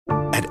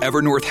At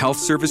Evernorth Health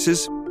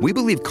Services, we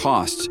believe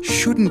costs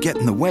shouldn't get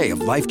in the way of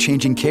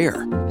life-changing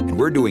care, and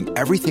we're doing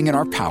everything in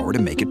our power to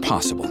make it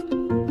possible.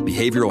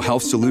 Behavioral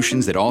health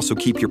solutions that also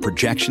keep your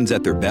projections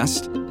at their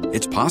best?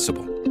 It's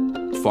possible.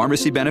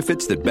 Pharmacy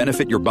benefits that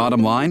benefit your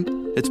bottom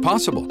line? It's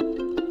possible.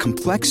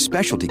 Complex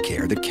specialty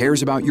care that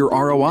cares about your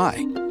ROI?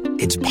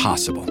 It's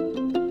possible.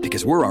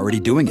 Because we're already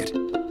doing it.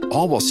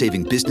 All while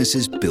saving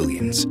businesses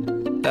billions.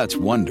 That's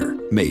Wonder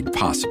made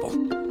possible.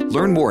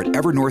 Learn more at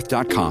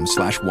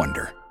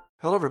evernorth.com/wonder.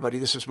 Hello, everybody.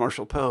 This is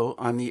Marshall Poe.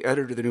 I'm the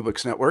editor of the New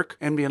Books Network.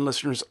 NBN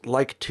listeners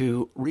like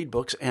to read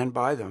books and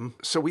buy them.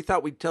 So we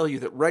thought we'd tell you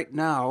that right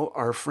now,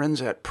 our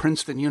friends at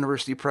Princeton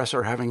University Press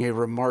are having a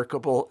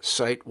remarkable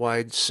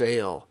site-wide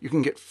sale. You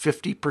can get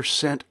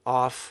 50%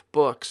 off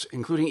books,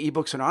 including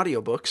ebooks and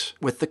audiobooks,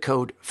 with the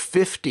code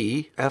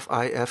 50,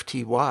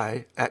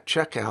 F-I-F-T-Y, at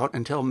checkout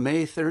until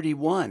May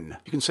 31.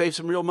 You can save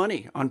some real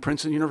money on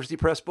Princeton University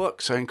Press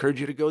books. I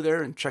encourage you to go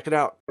there and check it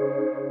out.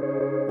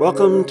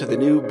 Welcome to the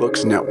New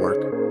Books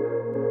Network.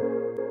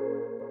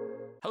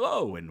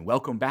 Hello, and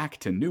welcome back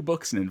to New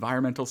Books and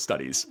Environmental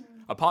Studies,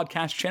 a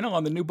podcast channel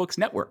on the New Books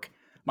Network.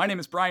 My name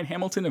is Brian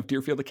Hamilton of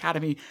Deerfield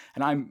Academy,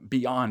 and I'm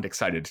beyond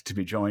excited to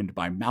be joined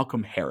by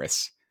Malcolm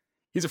Harris.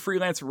 He's a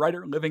freelance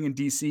writer living in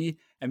D.C.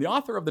 and the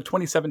author of the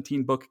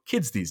 2017 book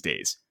Kids These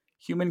Days,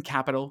 Human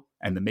Capital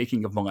and the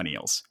Making of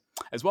Millennials,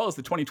 as well as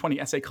the 2020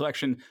 essay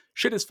collection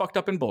Shit is Fucked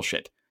Up and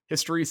Bullshit,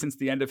 History Since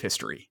the End of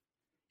History.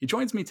 He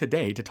joins me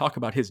today to talk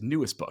about his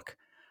newest book,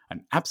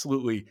 an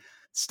absolutely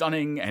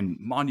stunning and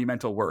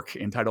monumental work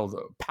entitled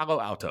Palo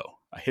Alto,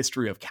 A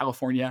History of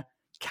California,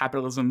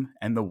 Capitalism,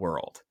 and the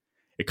World.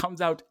 It comes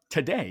out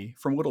today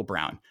from Whittle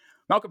Brown.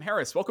 Malcolm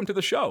Harris, welcome to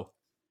the show.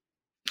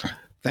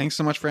 Thanks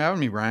so much for having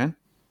me, Brian.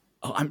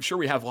 I'm sure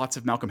we have lots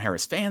of Malcolm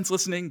Harris fans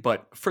listening,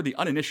 but for the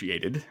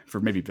uninitiated,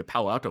 for maybe the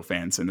Palo Alto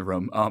fans in the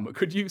room,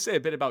 could you say a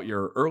bit about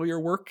your earlier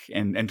work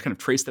and kind of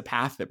trace the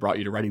path that brought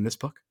you to writing this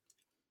book?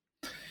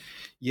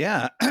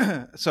 Yeah,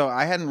 so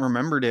I hadn't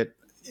remembered it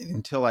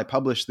until I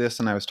published this,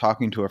 and I was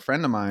talking to a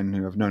friend of mine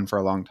who I've known for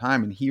a long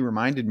time, and he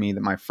reminded me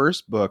that my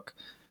first book,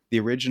 the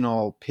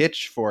original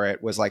pitch for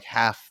it was like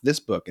half this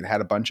book. It had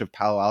a bunch of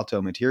Palo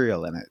Alto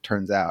material in it,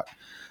 turns out.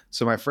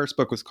 So my first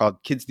book was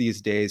called Kids These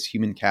Days,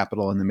 Human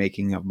Capital and the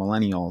Making of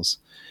Millennials.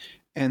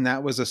 And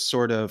that was a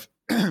sort of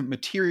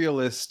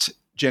materialist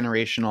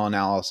generational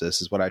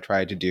analysis is what I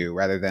tried to do,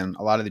 rather than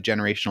a lot of the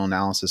generational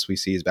analysis we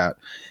see is about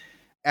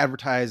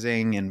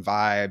advertising and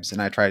vibes.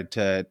 And I tried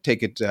to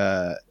take it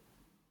a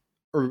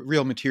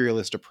real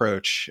materialist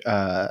approach.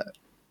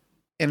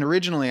 And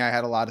originally I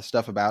had a lot of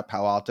stuff about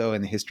Palo Alto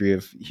and the history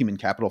of human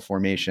capital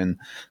formation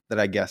that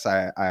I guess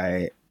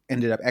I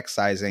ended up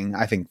excising,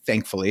 I think,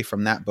 thankfully,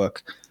 from that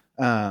book.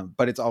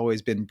 But it's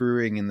always been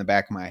brewing in the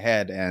back of my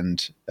head.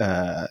 And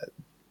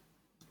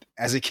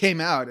as it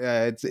came out,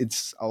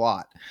 it's a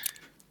lot.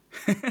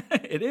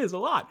 It is a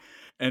lot.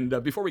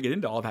 And before we get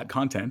into all that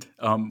content,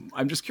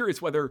 I'm just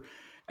curious whether,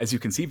 as you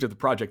conceived of the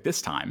project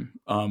this time,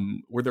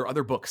 were there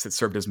other books that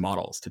served as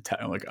models to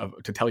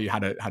tell you how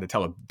to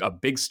tell a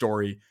big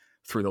story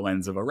through the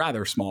lens of a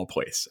rather small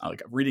place?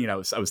 Like reading it, I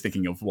was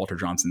thinking of Walter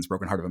Johnson's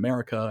Broken Heart of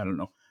America. I don't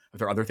know. Are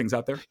there other things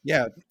out there?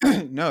 Yeah,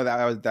 no,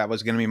 that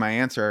was going to be my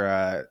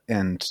answer.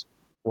 And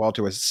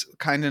Walter was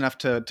kind enough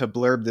to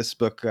blurb this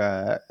book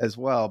as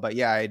well. But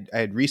yeah, I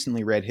had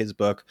recently read his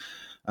book.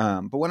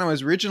 But when I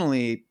was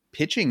originally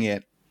pitching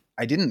it,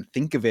 I didn't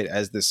think of it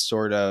as this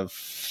sort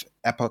of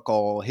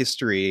epical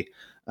history.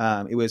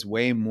 It was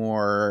way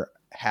more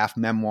half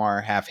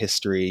memoir, half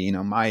history. You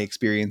know, my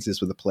experiences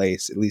with the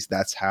place. At least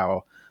that's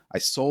how I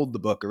sold the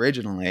book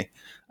originally.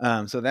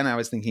 So then I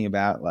was thinking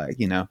about, like,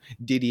 you know,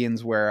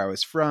 Didion's where I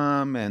was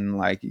from, and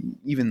like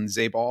even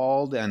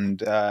Sebald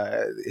and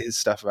his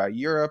stuff about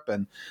Europe.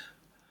 And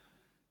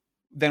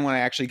then when I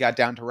actually got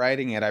down to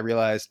writing it, I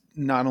realized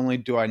not only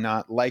do I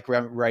not like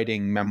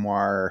writing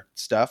memoir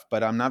stuff,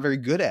 but I'm not very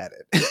good at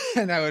it.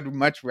 And I would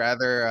much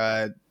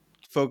rather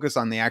focus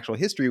on the actual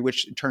history,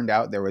 which it turned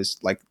out there was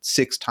like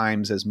 6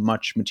 times as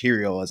much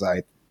material as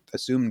I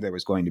assumed there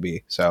was going to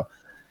be. So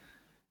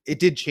it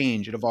did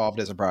change. It evolved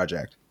as a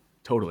project.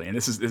 Totally. And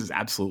this is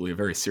absolutely a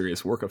very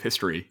serious work of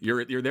history.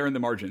 You're there in the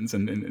margins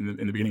and in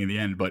the beginning and the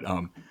end, but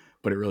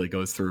it really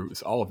goes through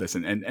all of this.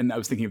 And I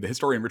was thinking of the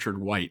historian Richard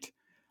White,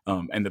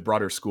 and the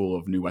broader school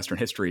of New Western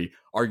history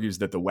argues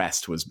that the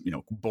West was, you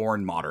know,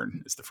 born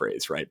modern is the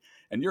phrase, right?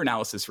 And your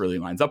analysis really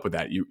lines up with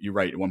that. You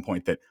write at one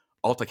point that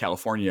Alta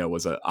California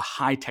was a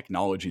high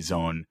technology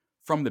zone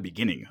from the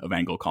beginning of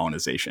Anglo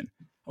colonization.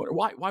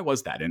 Why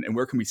was that? And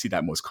where can we see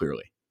that most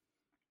clearly?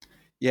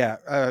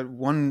 Yeah,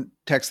 one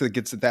text that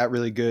gets at that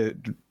really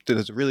good, that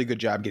does a really good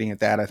job getting at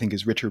that, I think,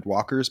 is Richard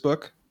Walker's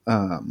book,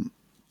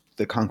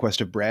 The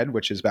Conquest of Bread,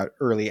 which is about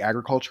early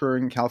agriculture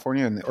in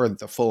California, or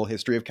the full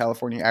history of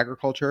California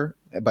agriculture,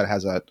 but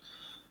has a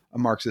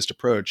Marxist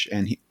approach.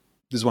 And this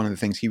is one of the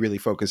things he really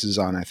focuses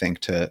on, I think,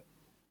 to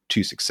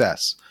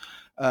success.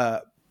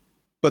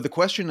 But the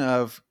question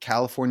of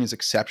California's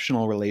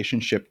exceptional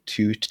relationship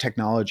to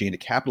technology and to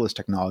capitalist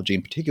technology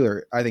in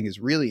particular, I think is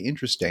really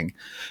interesting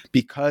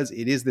because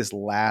it is this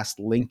last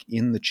link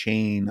in the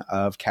chain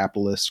of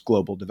capitalist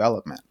global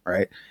development,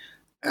 right?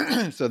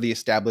 So the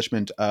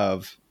establishment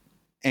of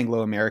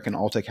Anglo-American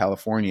Alta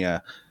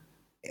California,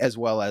 as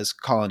well as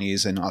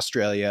colonies in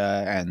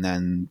Australia and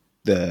then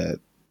the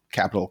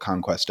capital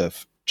conquest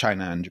of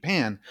China and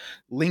Japan,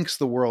 links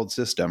the world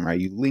system, right?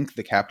 You link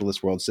the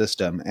capitalist world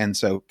system. And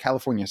so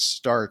California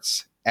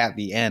starts at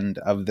the end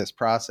of this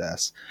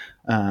process.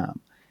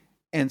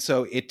 And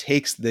so it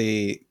takes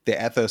the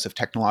ethos of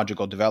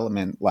technological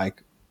development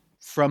like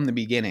from the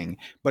beginning,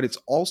 but it's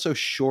also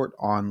short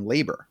on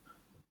labor.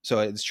 So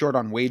it's short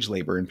on wage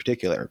labor in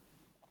particular.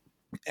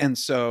 And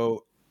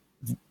so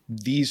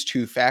these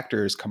two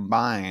factors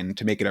combine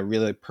to make it a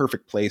really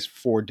perfect place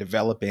for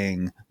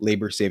developing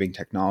labor-saving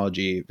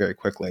technology very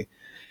quickly.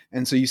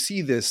 And so you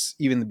see this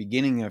even the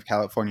beginning of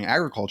California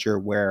agriculture,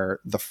 where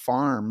the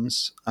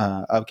farms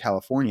of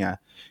California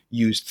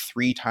used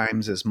 3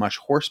 times as much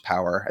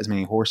horsepower, as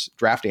many horse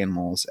draft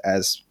animals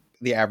as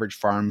the average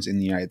farms in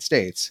the United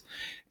States.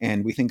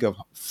 And we think of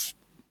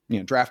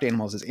draft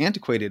animals as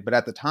antiquated, but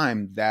at the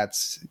time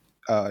that's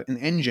an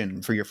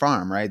engine for your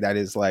farm, right? That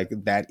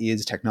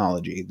is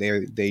technology.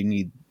 They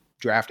need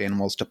draft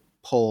animals to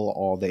pull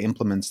all the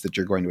implements that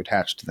you're going to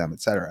attach to them,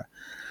 et cetera.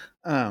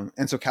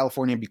 And so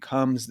California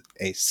becomes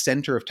a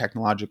center of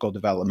technological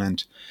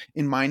development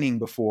in mining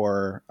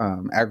before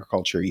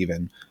agriculture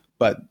even,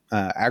 but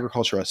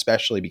agriculture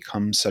especially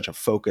becomes such a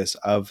focus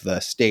of the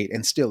state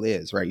and still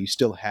is, right? You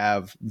still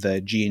have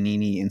the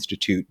Giannini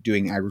Institute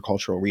doing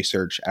agricultural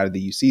research out of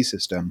the UC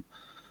system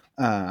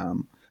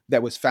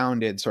that was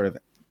founded sort of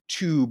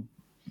to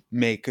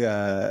make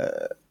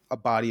a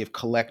body of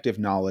collective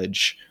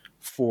knowledge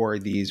for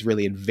these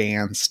really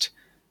advanced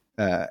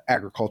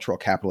agricultural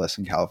capitalists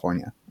in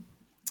California.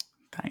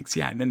 Thanks.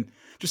 Yeah. And then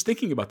just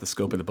thinking about the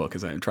scope of the book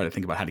as I try to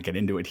think about how to get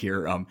into it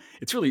here,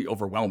 it's really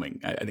overwhelming.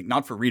 I think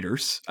not for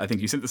readers. I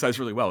think you synthesize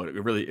really well. It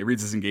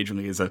reads as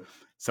engagingly as a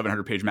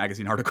 700-page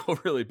magazine article,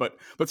 really, but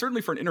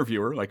certainly for an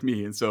interviewer like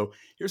me. And so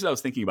here's what I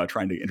was thinking about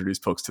trying to introduce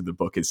folks to the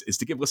book is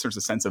to give listeners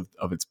a sense of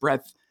its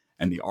breadth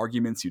and the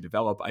arguments you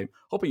develop. I'm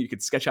hoping you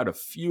could sketch out a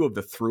few of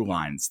the through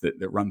lines that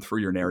run through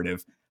your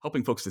narrative,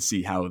 helping folks to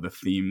see how the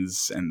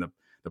themes and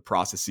the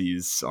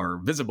processes are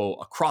visible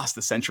across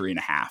the century and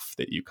a half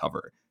that you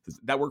cover. Does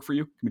that work for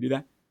you? Can we do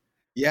that?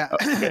 Yeah.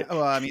 Okay.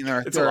 Well, I mean,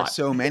 there are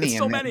so many,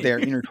 they're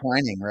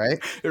intertwining, right?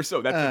 That's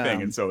the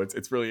thing. And so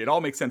it's really, it all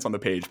makes sense on the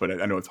page,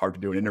 but I know it's hard to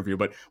do an interview,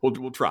 but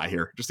we'll try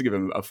here just to give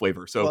them a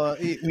flavor. So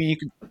you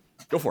could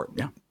go for it.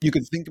 Yeah. You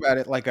could think about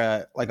it like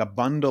a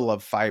bundle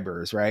of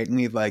fibers, right? And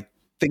we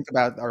think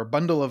about our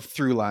bundle of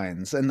through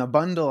lines, and the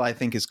bundle I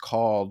think is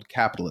called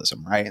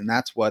capitalism, right? And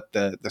that's what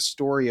the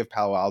story of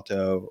Palo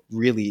Alto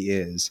really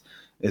is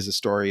a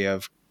story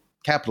of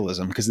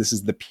capitalism, because this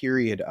is the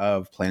period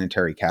of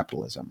planetary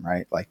capitalism,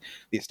 right? Like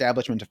the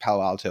establishment of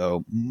Palo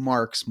Alto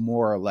marks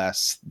more or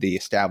less the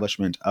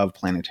establishment of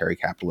planetary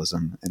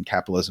capitalism and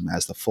capitalism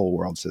as the full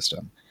world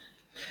system.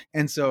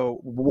 And so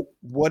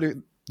what are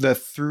the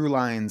through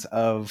lines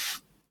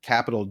of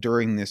capital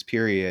during this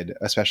period,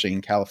 especially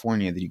in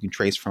California, that you can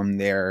trace from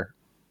there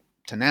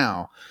to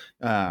now?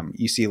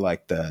 You see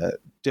like the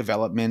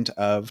development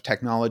of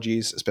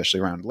technologies, especially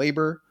around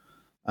labor.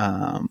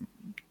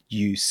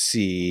 You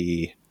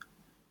see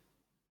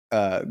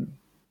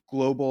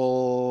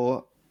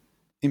global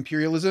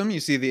imperialism. You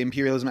see the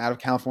imperialism out of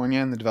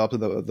California and the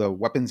development of the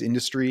weapons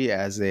industry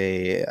as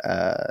a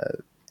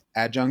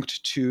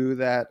adjunct to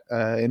that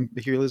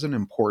imperialism,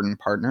 an important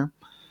partner.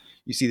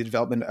 You see the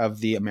development of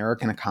the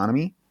American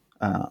economy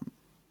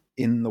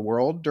in the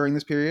world during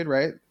this period,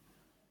 right?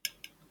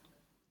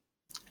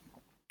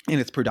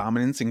 And its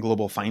predominance in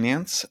global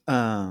finance.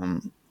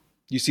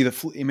 You see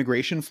the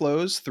immigration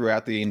flows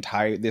throughout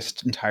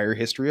this entire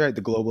history, right?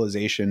 The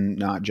globalization,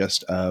 not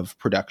just of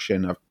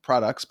production of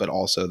products, but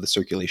also the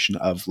circulation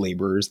of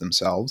laborers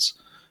themselves,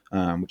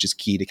 which is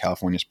key to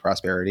California's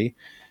prosperity.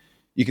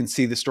 You can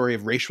see the story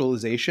of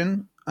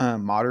racialization,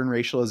 modern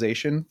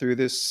racialization through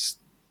this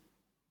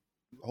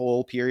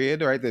whole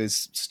period, right? That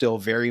is still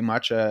very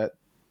much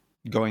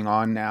going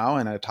on now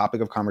and a topic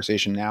of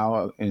conversation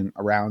now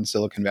around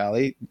Silicon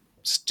Valley.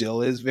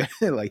 Still is very,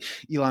 like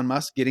Elon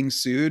Musk getting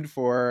sued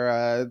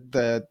for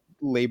the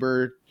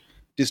labor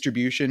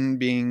distribution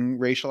being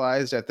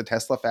racialized at the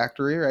Tesla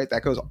factory, right?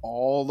 That goes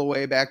all the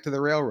way back to the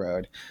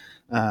railroad.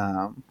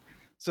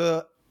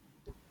 So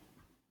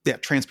yeah,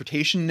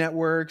 transportation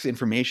networks,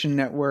 information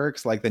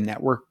networks, like the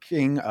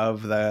networking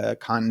of the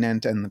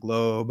continent and the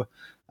globe.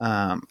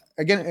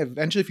 Again,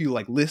 eventually, if you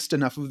list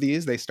enough of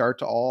these, they start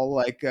to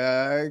all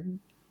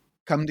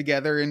come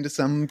together into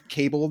some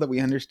cable that we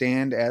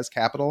understand as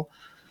capital.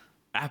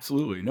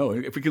 Absolutely. No,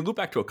 if we could loop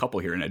back to a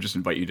couple here, and I just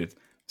invite you to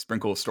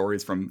sprinkle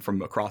stories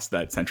from across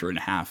that century and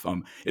a half.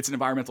 It's an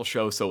environmental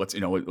show, so let's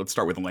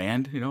start with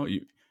land.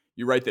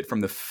 You write that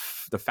from the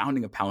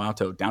founding of Palo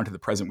Alto down to the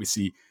present, we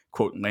see,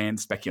 quote, land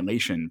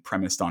speculation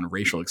premised on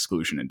racial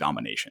exclusion and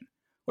domination.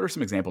 What are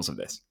some examples of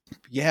this?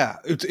 Yeah,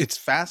 it's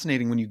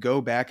fascinating when you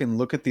go back and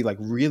look at the like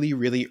really,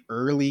 really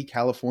early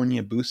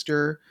California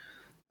booster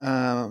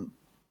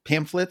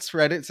pamphlets,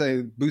 right? It's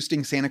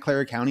boosting Santa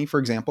Clara County, for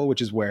example,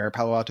 which is where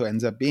Palo Alto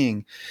ends up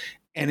being.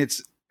 And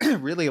it's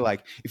really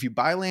like, if you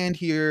buy land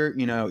here,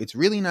 it's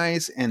really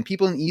nice and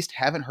people in the East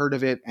haven't heard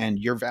of it and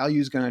your value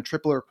is going to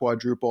triple or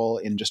quadruple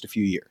in just a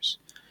few years.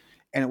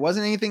 And it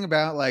wasn't anything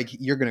about like,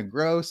 you're going to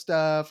grow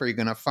stuff or you're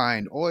going to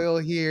find oil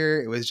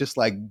here. It was just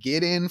like,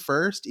 get in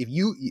first. If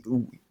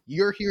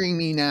you're hearing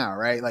me now,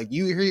 right? Like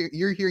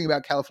you're hearing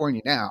about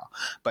California now,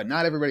 but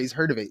not everybody's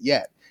heard of it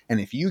yet. And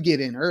if you get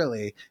in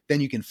early,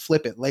 then you can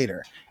flip it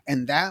later.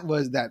 And that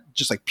was that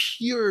just like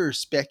pure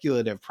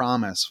speculative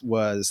promise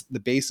was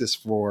the basis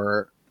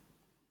for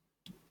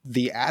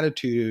the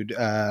attitude,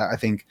 I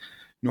think,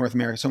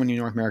 so many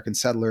North American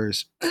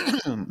settlers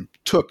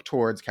took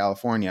towards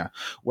California,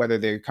 whether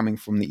they're coming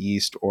from the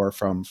East or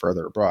from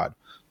further abroad.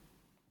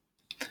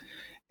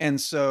 And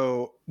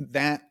so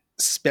that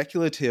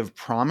speculative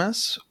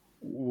promise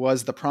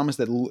was the promise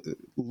that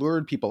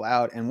lured people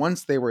out. And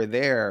once they were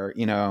there,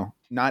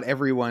 not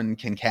everyone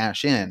can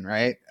cash in,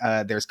 right?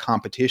 There's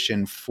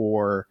competition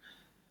for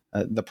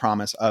the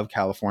promise of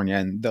California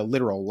and the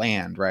literal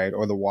land, right?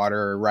 Or the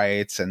water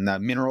rights and the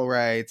mineral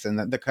rights and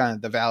the kind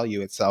of the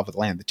value itself of the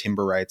land, the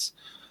timber rights.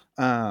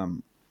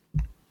 And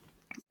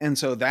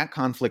so that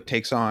conflict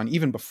takes on,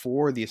 even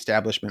before the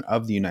establishment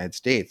of the United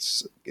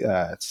States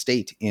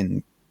state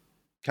in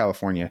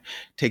California,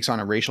 takes on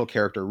a racial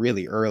character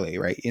really early,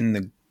 right? In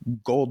the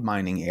gold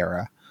mining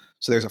era.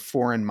 So there's a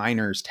foreign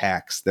miners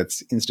tax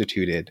that's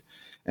instituted.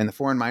 And the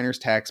foreign miners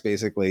tax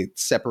basically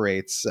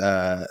separates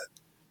American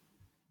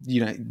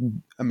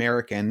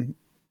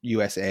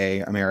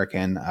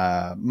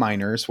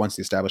miners, once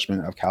the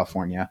establishment of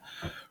California,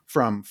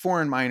 from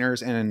foreign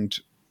miners and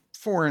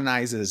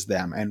foreignizes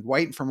them.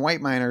 And from white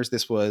miners,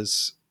 this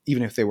was,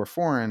 even if they were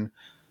foreign,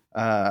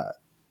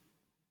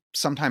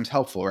 sometimes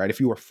helpful, right?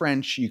 If you were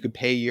French, you could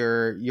pay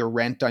your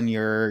rent on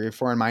your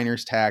foreign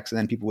miners tax, and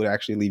then people would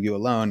actually leave you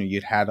alone, and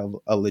you'd had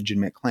a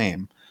legitimate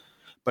claim.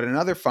 But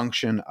another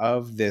function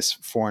of this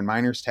foreign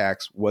miners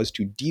tax was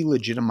to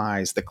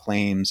delegitimize the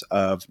claims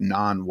of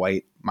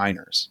non-white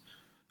miners,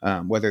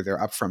 whether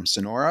they're up from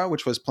Sonora,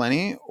 which was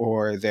plenty,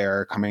 or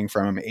they're coming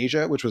from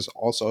Asia, which was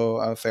also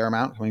a fair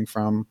amount, coming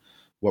from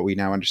what we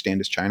now understand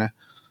as China.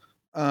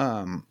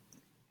 And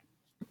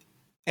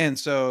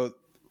so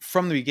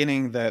from the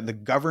beginning, the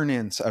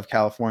governance of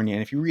California,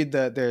 and if you read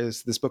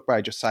there's this book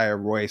by Josiah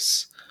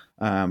Royce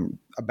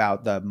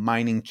about the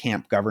mining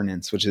camp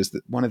governance, which is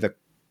one of the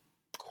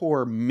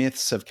core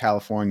myths of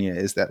California,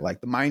 is that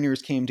like the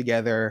miners came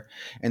together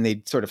and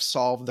they sort of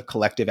solved the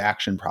collective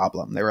action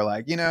problem. They were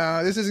like,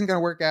 this isn't going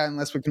to work out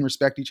unless we can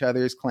respect each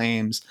other's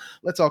claims.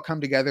 Let's all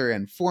come together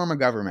and form a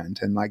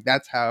government. And like,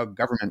 that's how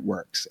government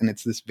works. And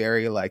it's this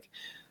very like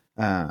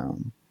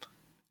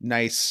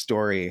nice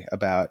story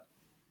about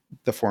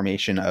the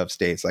formation of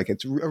states. Like,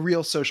 it's a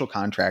real social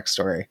contract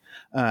story,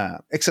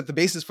 except the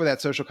basis for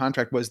that social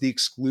contract was the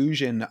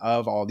exclusion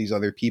of all these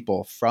other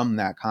people from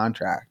that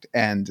contract.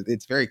 And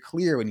it's very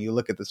clear when you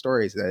look at the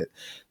stories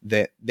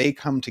that they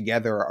come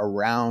together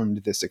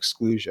around this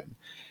exclusion.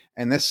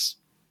 And this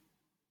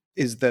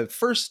is the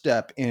first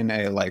step in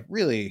a like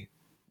really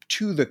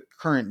to the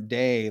current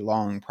day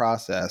long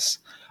process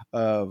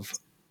of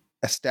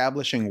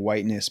establishing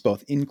whiteness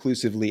both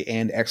inclusively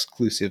and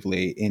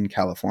exclusively in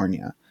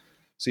California.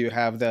 So you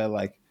have the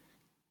like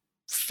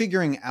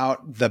figuring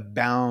out the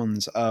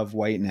bounds of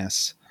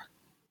whiteness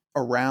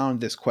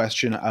around this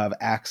question of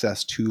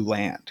access to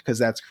land, because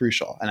that's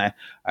crucial. And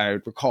I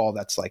recall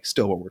that's like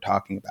still what we're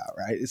talking about,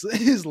 right?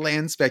 Is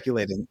land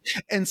speculating.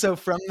 And so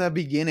from the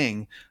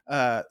beginning,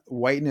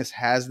 whiteness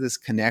has this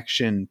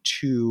connection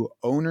to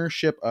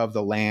ownership of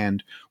the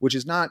land, which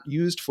is not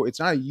it's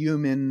not a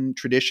human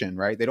tradition,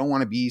 right? They don't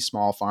want to be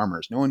small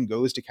farmers. No one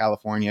goes to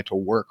California to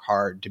work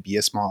hard to be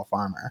a small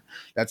farmer.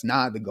 That's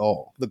not the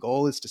goal. The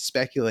goal is to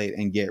speculate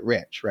and get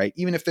rich, right?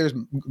 Even if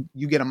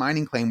you get a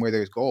mining claim where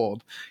there's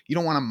gold, you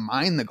don't want to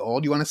mine the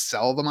gold, you want to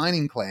sell the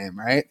mining claim,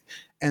 right?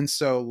 And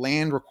so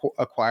land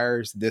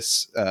acquires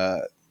this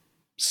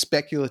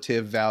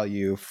speculative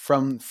value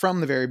from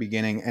the very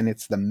beginning, and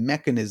it's the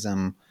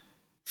mechanism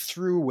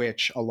through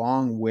which,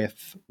 along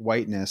with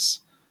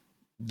whiteness,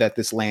 that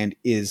this land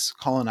is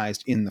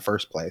colonized in the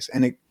first place.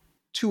 And it,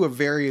 to a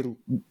very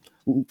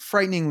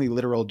frighteningly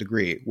literal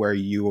degree, where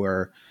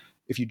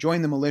if you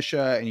joined the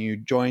militia and you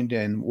joined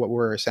in what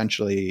were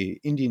essentially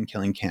Indian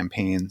killing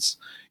campaigns,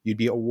 you'd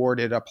be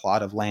awarded a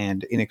plot of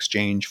land in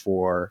exchange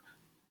for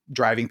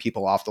driving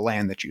people off the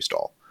land that you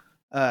stole.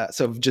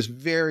 So just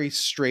very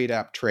straight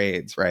up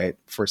trades, right,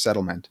 for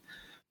settlement.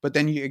 But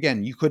then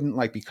you couldn't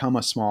like become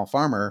a small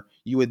farmer.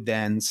 You would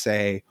then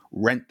say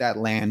rent that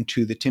land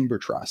to the timber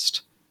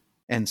trust.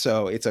 And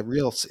so it's a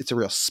real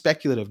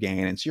speculative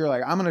gain. And so you're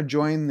like, I'm going to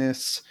join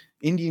this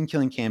Indian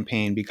killing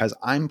campaign because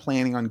I'm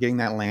planning on getting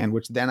that land,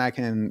 which then I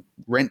can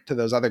rent to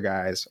those other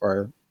guys,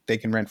 or they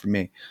can rent from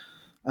me.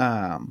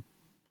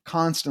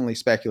 Constantly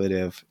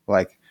speculative,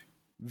 like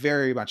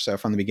very much so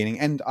from the beginning,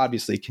 and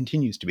obviously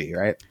continues to be,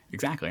 right?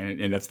 Exactly.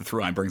 And that's the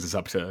through line brings us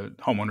up to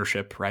home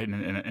ownership, right?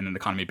 And in an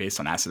economy based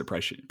on asset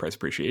price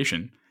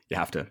appreciation, you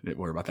have to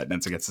worry about that. Then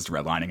it gets us to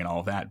redlining and all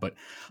of that. But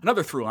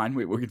another through line,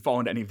 we can fall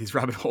into any of these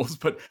rabbit holes,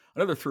 but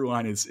another through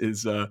line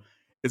is a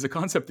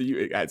concept that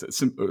you, as a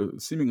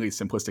seemingly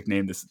simplistic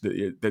name,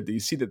 that you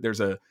see that there's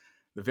the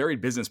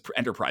varied business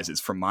enterprises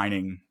from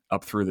mining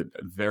up through the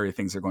very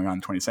things that are going on in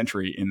the 20th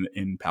century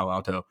in Palo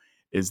Alto,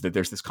 is that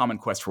there's this common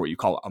quest for what you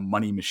call a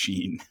money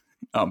machine.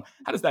 How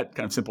does that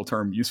kind of simple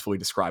term usefully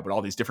describe what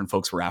all these different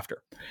folks were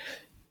after?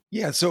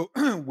 Yeah. So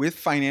with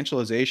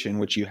financialization,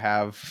 which you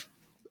have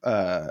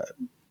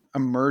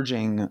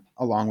emerging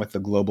along with the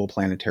global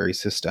planetary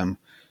system,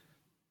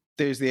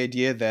 there's the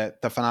idea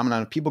that the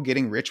phenomenon of people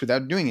getting rich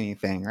without doing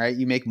anything, right?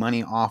 You make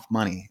money off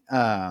money.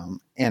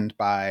 And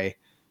by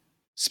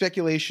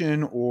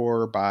speculation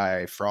or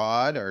by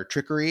fraud or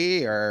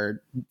trickery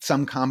or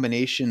some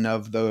combination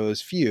of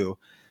those few.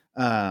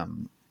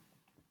 And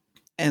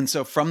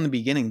so from the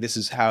beginning, this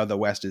is how the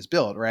West is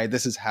built, right?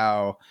 This is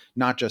how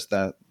not just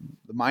the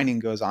mining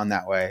goes on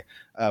that way,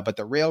 but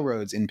the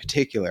railroads in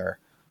particular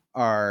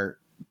are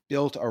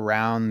built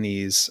around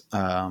these.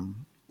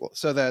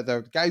 So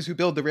the guys who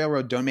build the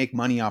railroad don't make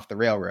money off the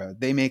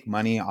railroad. They make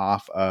money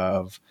off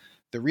of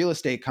the real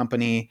estate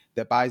company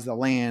that buys the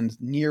land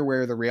near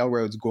where the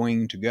railroad's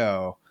going to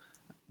go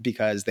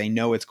because they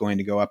know it's going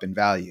to go up in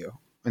value.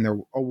 And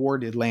they're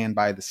awarded land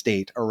by the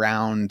state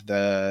around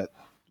the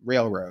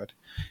railroad.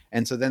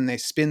 And so then they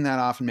spin that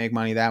off and make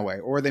money that way.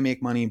 Or they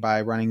make money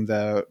by running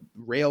the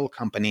rail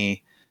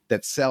company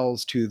that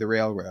sells to the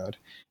railroad.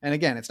 And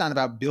again, it's not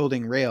about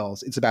building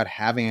rails. It's about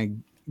having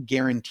a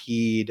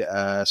guaranteed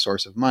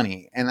source of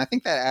money. And I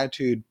think that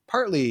attitude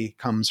partly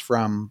comes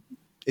from,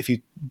 if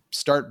you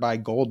start by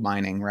gold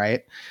mining,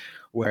 right,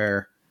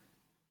 where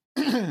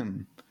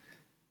it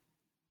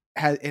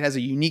has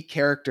a unique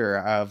character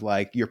of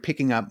like you're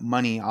picking up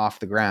money off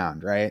the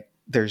ground, right?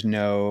 There's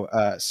no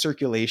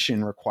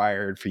circulation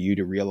required for you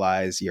to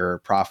realize your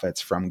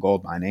profits from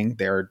gold mining.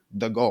 They're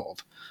the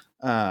gold.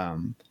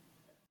 And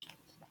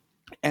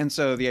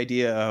so the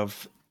idea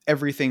of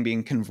everything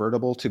being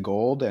convertible to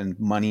gold and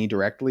money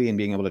directly and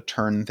being able to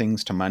turn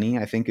things to money,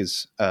 I think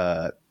is,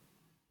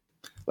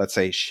 let's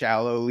say,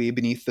 shallowly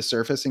beneath the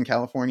surface in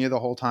California the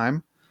whole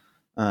time.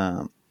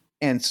 And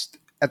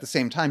at the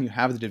same time, you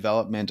have the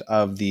development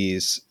of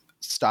these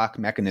stock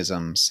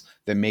mechanisms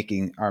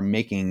that are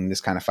making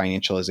this kind of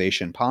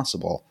financialization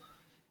possible.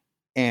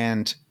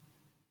 And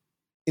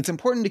it's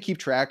important to keep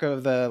track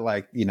of the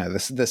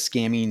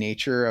scammy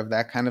nature of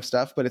that kind of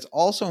stuff, but it's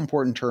also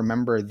important to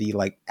remember the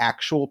like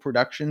actual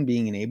production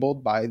being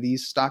enabled by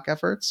these stock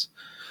efforts.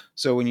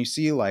 So when you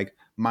see like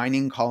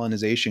mining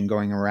colonization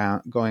going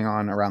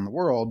on around the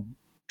world,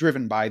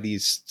 driven by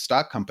these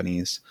stock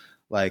companies,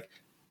 like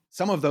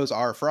some of those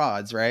are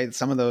frauds, right?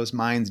 Some of those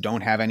mines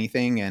don't have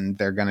anything, and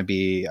they're going to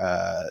be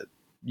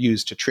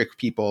used to trick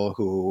people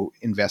who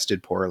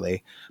invested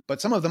poorly. But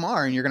some of them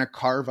are, and you're going to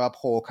carve up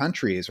whole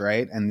countries,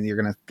 right? And you're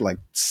going to like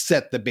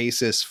set the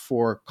basis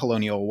for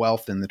colonial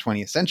wealth in the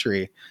 20th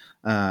century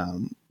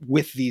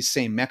with these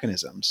same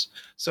mechanisms.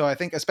 So I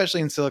think,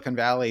 especially in Silicon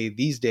Valley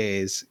these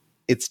days,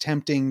 it's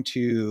tempting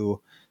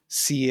to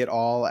see it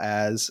all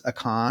as a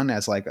con,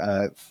 as like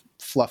a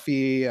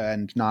fluffy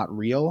and not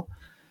real.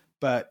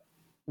 But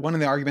one of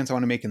the arguments I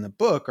want to make in the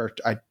book, or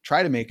I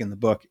try to make in the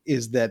book,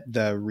 is that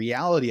the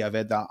reality of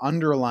it, the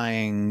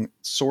underlying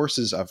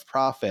sources of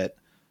profit,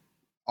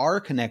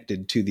 are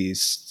connected to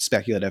these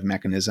speculative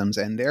mechanisms,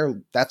 and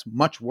that's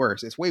much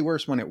worse. It's way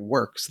worse when it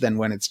works than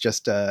when it's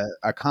just a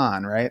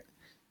con, right?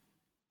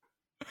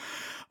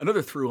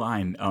 Another through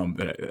line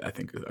that I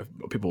think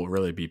people will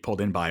really be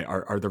pulled in by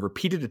are the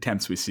repeated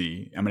attempts we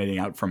see emanating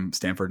out from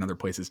Stanford and other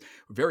places,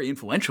 very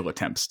influential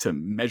attempts to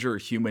measure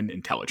human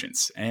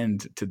intelligence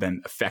and to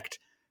then affect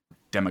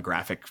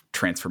demographic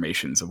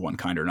transformations of one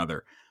kind or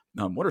another.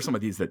 What are some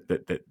of these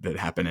that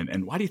happen,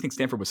 and why do you think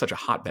Stanford was such a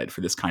hotbed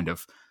for this kind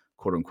of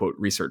quote unquote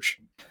research?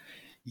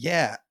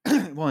 Yeah.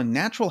 Well,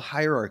 natural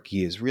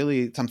hierarchy is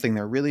really something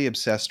they're really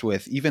obsessed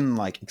with, even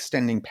like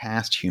extending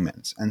past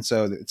humans. And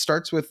so it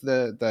starts with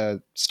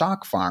the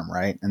stock farm,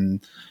 right?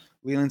 And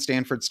Leland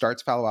Stanford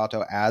starts Palo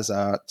Alto as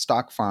a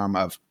stock farm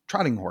of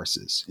trotting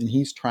horses. And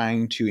he's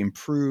trying to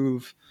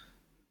improve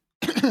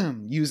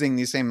using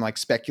these same like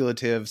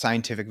speculative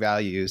scientific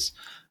values,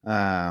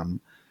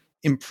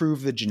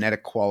 improve the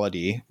genetic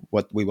quality,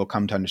 what we will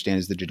come to understand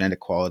is the genetic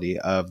quality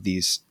of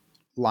these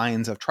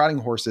lines of trotting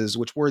horses,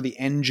 which were the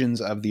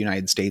engines of the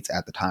United States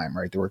at the time,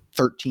 right? There were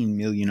 13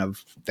 million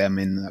of them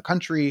in the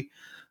country,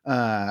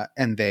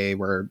 and they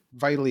were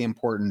vitally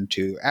important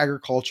to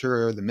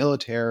agriculture, the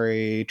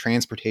military,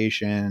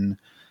 transportation,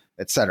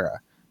 etc.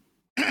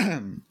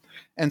 And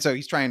so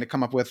he's trying to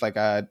come up with like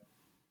a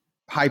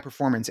high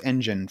performance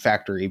engine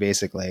factory,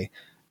 basically.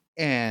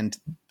 And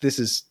this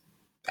is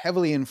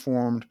heavily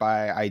informed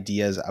by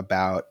ideas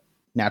about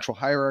natural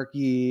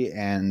hierarchy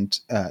and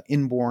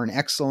inborn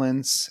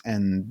excellence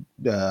and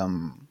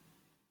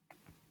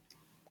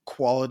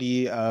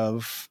quality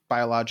of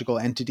biological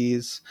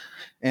entities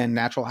and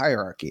natural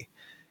hierarchy.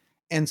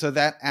 And so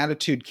that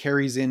attitude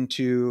carries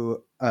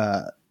into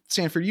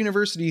Stanford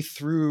University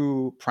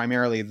through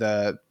primarily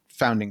the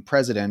founding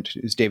president,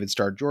 who's David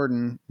Starr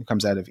Jordan, who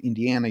comes out of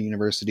Indiana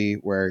University,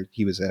 where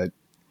he was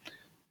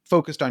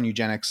focused on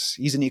eugenics.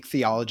 He's an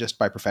ichthyologist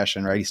by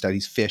profession, right? He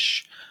studies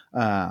fish,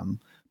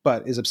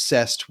 but is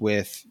obsessed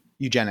with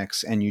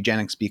eugenics, and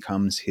eugenics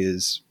becomes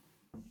his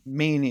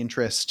main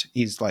interest.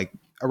 He's like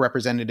a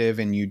representative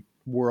in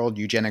world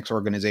eugenics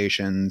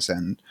organizations,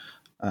 and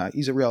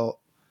he's a real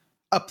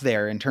up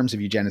there in terms of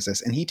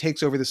eugenicists. And he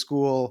takes over the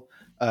school.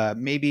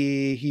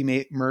 Maybe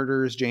he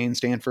murders Jane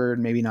Stanford,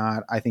 maybe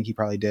not. I think he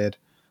probably did.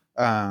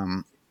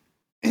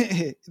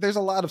 There's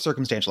a lot of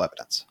circumstantial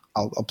evidence.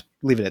 I'll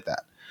leave it at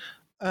that.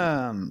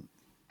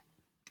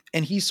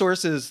 And he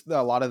sources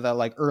a lot of the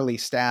like early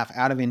staff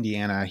out of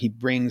Indiana. He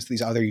brings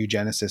these other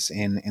eugenicists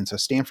in. And so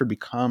Stanford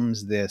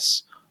becomes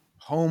this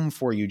home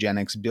for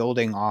eugenics,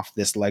 building off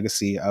this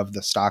legacy of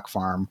the stock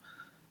farm.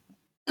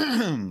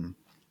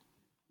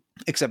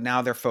 Except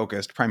now they're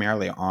focused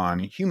primarily on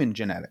human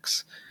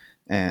genetics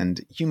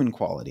and human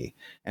quality.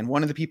 And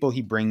one of the people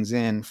he brings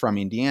in from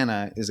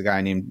Indiana is a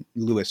guy named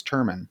Louis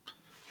Terman,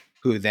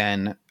 who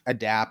then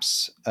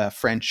adapts a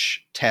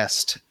French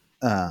test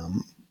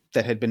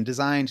that had been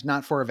designed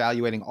not for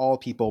evaluating all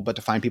people, but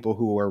to find people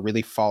who are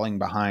really falling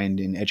behind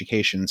in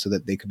education so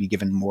that they could be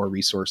given more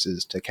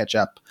resources to catch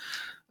up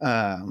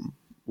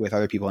with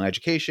other people in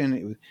education.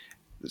 It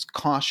was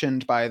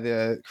cautioned by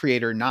the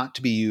creator not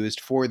to be used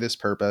for this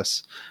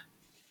purpose.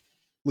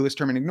 Louis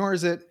Terman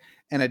ignores it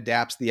and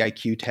adapts the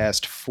IQ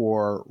test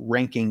for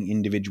ranking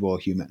individual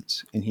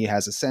humans. And he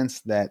has a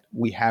sense that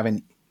we have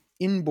an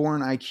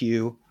inborn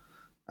IQ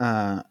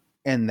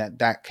and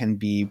that can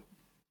be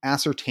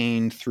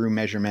ascertained through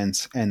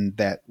measurements, and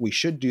that we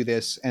should do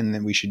this, and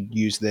then we should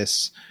use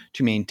this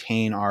to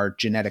maintain our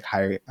genetic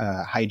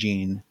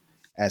hygiene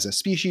as a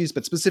species,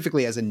 but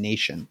specifically as a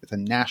nation, with a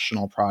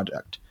national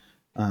project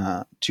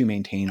to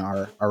maintain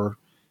our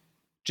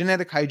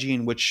genetic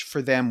hygiene, which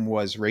for them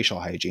was racial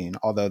hygiene,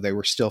 although they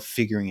were still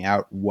figuring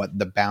out what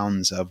the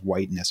bounds of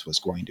whiteness was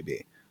going to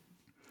be.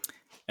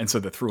 And so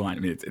the through line, I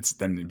mean,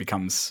 it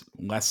becomes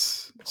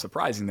less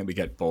surprising that we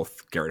get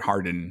both Garrett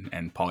Hardin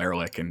and Paul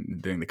Ehrlich and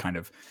doing the kind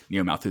of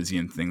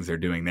neo-Malthusian things they're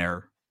doing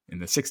there in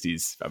the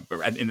 60s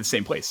in the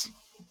same place.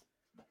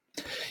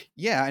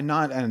 Yeah,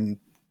 and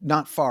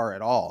not far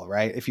at all,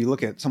 right? If you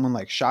look at someone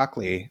like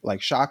Shockley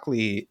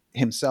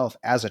himself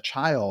as a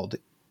child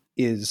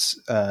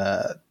is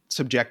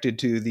subjected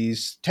to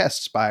these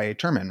tests by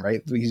Terman,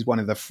 right? He's one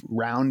of the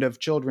round of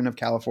children of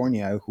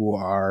California who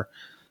are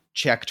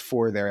checked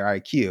for their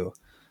IQ.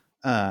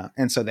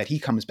 And so that he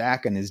comes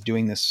back and is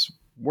doing this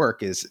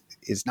work is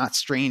not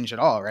strange at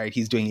all, right?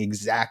 He's doing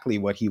exactly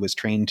what he was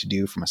trained to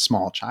do from a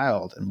small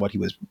child and what he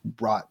was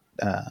brought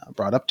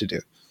up to do.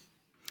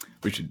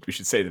 We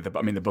should say that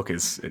the book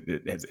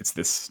it's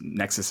this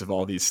nexus of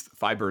all these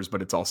fibers,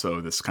 but it's also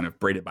this kind of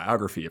braided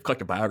biography, of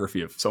collective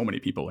biography of so many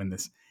people in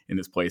this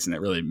place, and it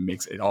really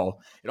makes it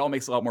all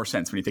makes a lot more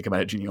sense when you think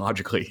about it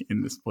genealogically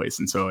in this place.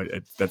 And so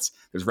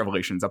there's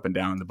revelations up and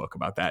down in the book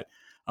about that.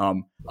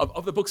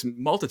 Of the book's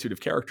multitude of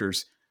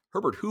characters,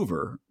 Herbert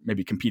Hoover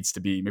maybe competes to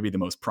be maybe the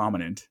most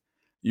prominent.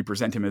 You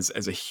present him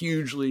as a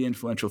hugely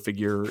influential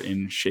figure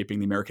in shaping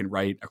the American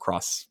right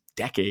across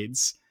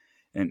decades.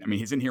 And I mean,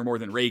 he's in here more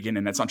than Reagan,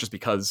 and that's not just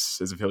because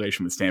his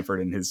affiliation with Stanford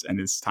and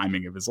his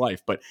timing of his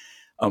life. But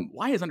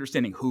why is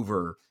understanding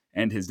Hoover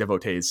and his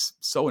devotees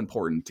so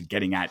important to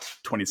getting at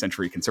 20th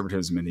century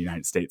conservatism in the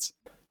United States?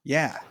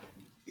 Yeah,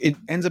 it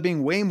ends up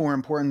being way more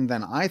important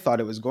than I thought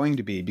it was going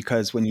to be,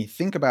 because when you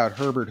think about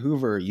Herbert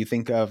Hoover, you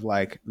think of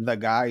like the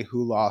guy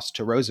who lost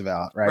to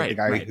Roosevelt, right? The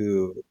guy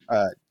who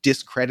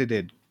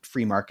discredited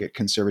free market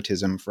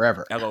conservatism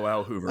forever.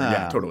 LOL Hoover.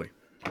 Yeah, totally.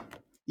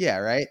 Yeah,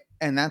 right.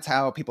 And that's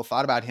how people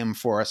thought about him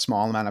for a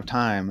small amount of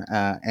time.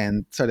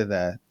 And sort of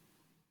the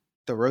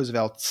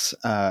Roosevelts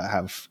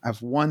have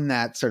won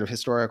that sort of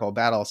historical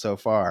battle so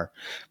far.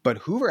 But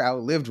Hoover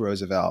outlived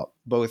Roosevelt,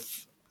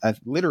 both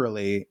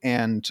literally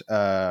and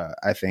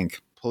I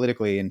think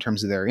politically, in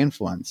terms of their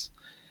influence.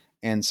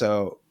 And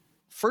so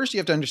first you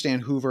have to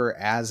understand Hoover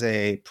as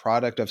a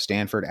product of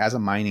Stanford, as a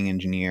mining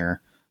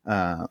engineer,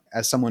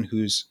 as someone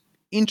who's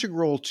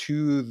integral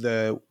to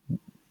the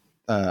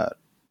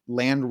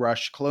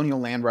colonial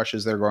land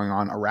rushes that are going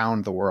on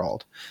around the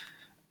world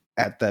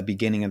at the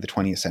beginning of the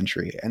 20th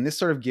century. And this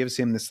sort of gives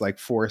him this like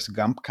Forrest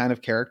Gump kind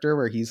of character,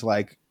 where he's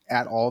like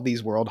at all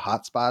these world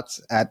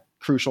hotspots at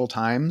crucial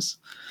times.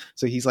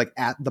 So he's like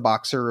at the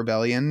Boxer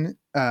Rebellion,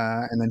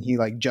 and then he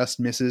like just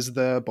misses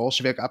the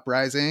Bolshevik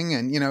uprising.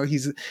 And,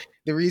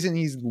 the reason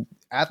he's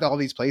at all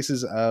these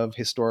places of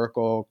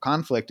historical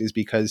conflict is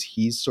because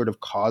he's sort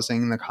of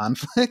causing the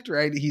conflict,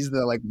 right? He's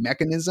the like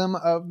mechanism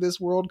of this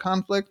world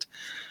conflict.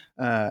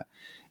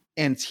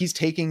 And he's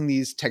taking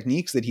these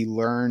techniques that he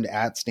learned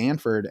at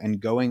Stanford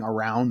and going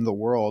around the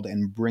world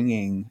and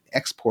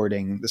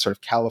exporting the sort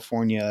of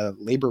California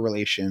labor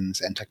relations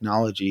and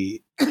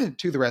technology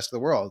to the rest of the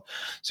world.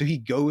 So he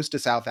goes to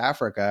South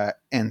Africa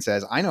and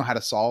says, I know how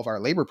to solve our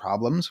labor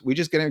problems. We're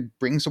just going to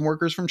bring some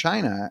workers from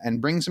China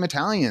and bring some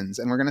Italians,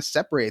 and we're going to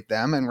separate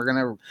them, and we're going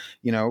to,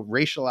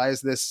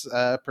 racialize this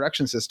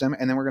production system,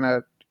 and then we're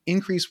going to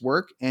increase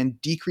work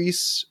and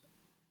decrease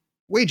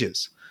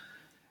wages.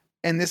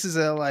 And this is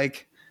a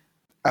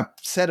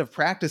set of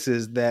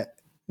practices that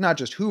not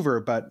just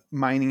Hoover, but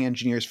mining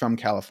engineers from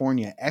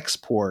California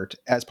export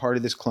as part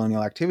of this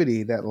colonial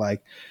activity that,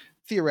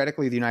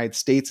 theoretically, the United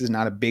States is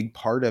not a big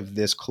part of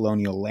this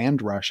colonial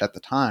land rush at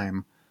the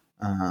time.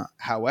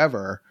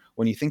 However,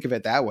 when you think of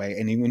it that way,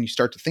 and when you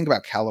start to think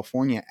about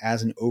California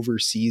as an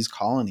overseas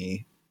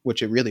colony,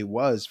 which it really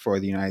was for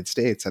the United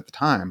States at the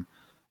time,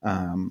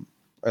 or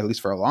at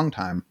least for a long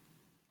time,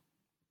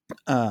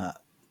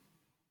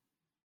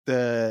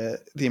 the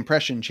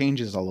impression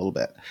changes a little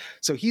bit.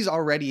 So he's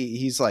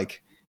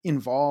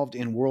involved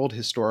in world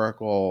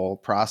historical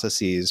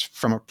processes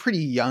from a pretty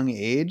young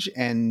age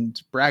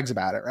and brags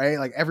about it, right?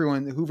 Like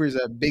Hoover's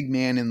a big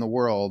man in the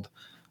world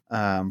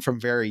from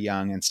very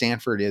young, and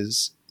Stanford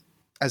is,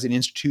 as an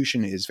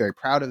institution, is very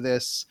proud of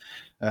this.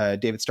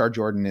 David Starr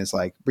Jordan is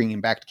bringing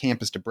him back to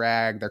campus to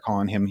brag. They're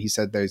calling him, he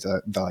said there's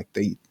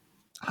the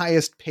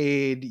highest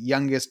paid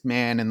youngest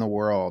man in the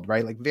world,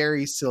 right?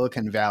 Very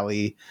Silicon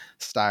Valley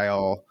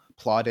style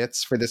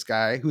plaudits for this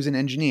guy who's an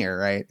engineer,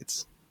 right?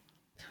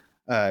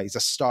 He's a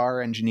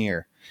star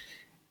engineer.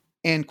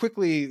 And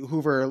quickly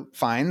Hoover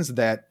finds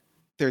that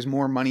there's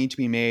more money to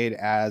be made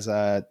as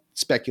a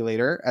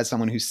speculator, as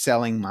someone who's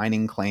selling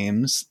mining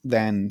claims,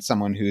 than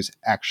someone who's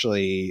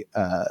actually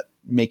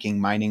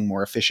making mining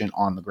more efficient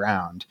on the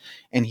ground.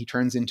 And he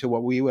turns into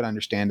what we would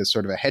understand as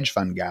sort of a hedge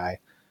fund guy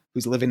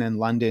who's living in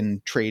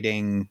London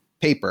trading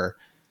paper,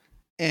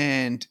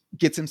 and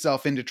gets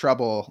himself into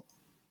trouble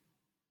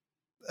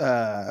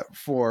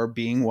for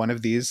being one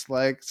of these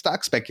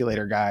stock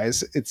speculator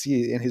guys.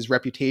 And his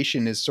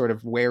reputation is sort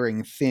of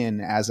wearing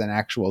thin as an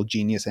actual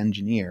genius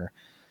engineer.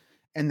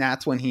 And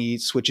that's when he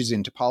switches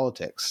into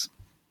politics.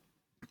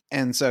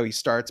 And so he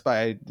starts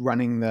by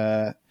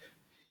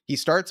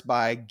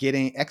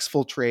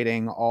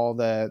exfiltrating all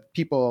the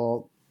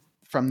people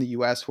from the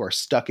US who are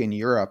stuck in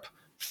Europe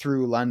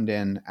through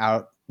London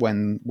out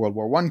when World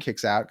War I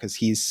kicks out, because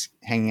he's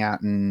hanging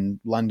out in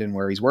London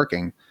where he's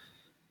working.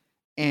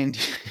 And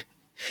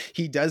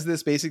he does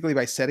this basically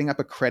by setting up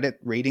a credit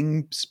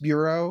ratings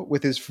bureau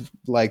with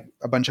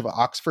a bunch of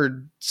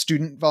Oxford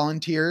student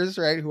volunteers,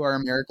 right, who are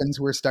Americans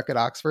who are stuck at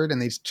Oxford,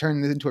 and they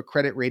turn this into a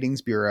credit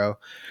ratings bureau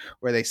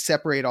where they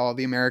separate all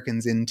the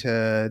Americans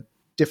into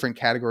different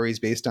categories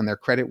based on their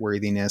credit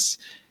worthiness.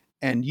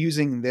 And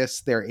using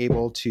this, they're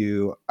able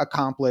to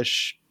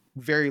accomplish a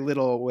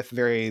lot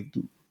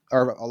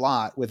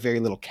with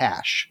very little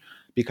cash,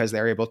 because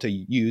they're able to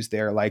use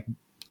their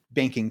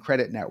banking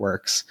credit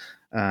networks.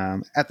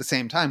 At the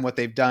same time, what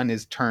they've done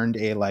is turned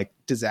a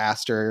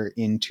disaster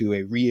into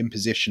a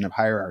reimposition of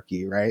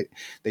hierarchy, right?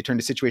 They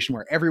turned a situation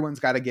where everyone's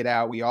got to get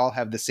out. We all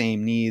have the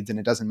same needs, and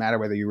it doesn't matter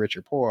whether you're rich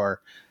or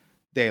poor.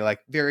 They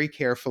very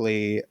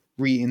carefully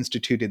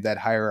reinstituted that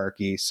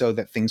hierarchy so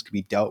that things could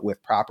be dealt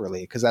with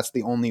properly, because that's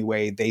the only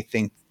way they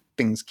think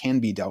things can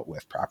be dealt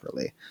with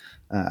properly,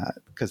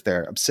 because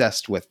they're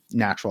obsessed with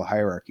natural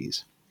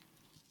hierarchies.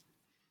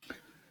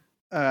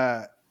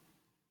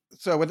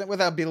 So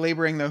without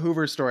belaboring the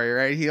Hoover story,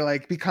 right? He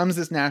becomes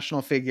this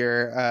national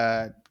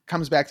figure,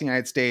 comes back to the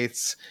United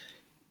States,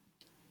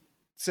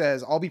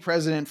 says, I'll be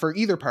president for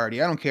either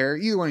party. I don't care.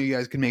 Either one of you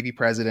guys can make me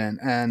president.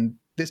 And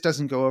this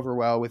doesn't go over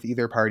well with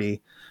either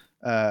party.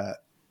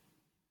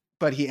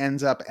 But he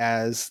ends up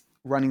as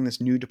running this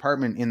new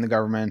department in the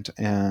government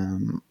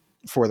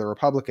for the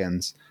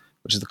Republicans,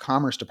 which is the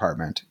Commerce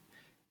Department.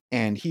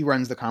 And he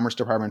runs the Commerce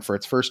Department for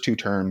its first 2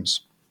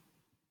 terms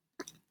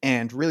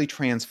and really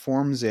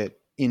transforms it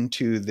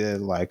into the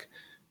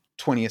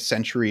 20th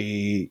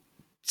century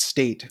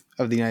state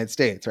of the United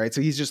States, right? So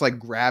he's just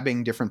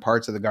grabbing different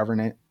parts of the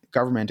government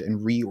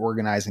and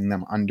reorganizing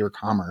them under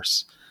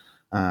commerce,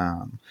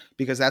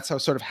 because that's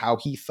how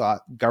he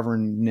thought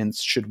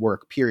governance should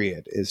work,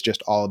 period, is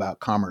just all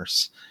about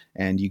commerce.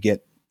 And you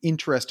get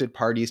interested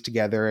parties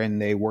together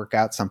and they work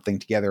out something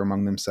together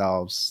among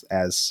themselves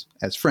as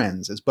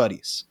friends, as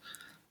buddies,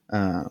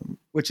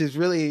 which is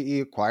really,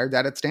 he acquired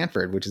that at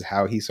Stanford, which is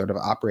how he sort of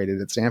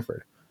operated at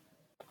Stanford.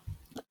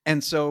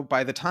 And so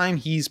by the time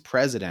he's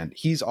president,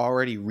 he's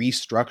already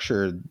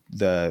restructured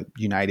the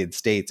United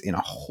States in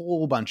a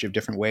whole bunch of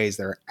different ways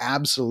that are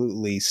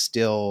absolutely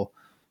still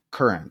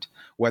current,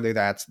 whether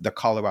that's the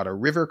Colorado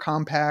River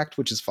Compact,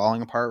 which is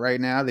falling apart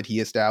right now, that he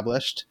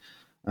established.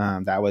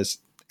 That was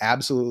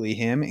absolutely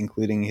him,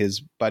 including his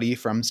buddy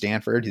from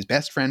Stanford, his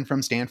best friend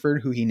from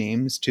Stanford, who he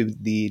names to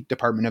the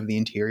Department of the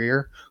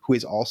Interior, who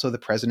is also the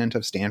president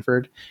of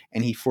Stanford.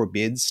 And he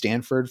forbids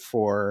Stanford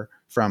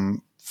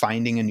from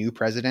finding a new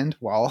president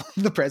while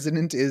the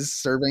president is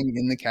serving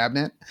in the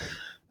cabinet.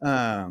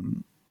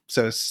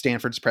 So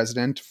Stanford's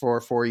president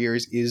for 4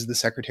 years is the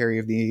Secretary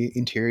of the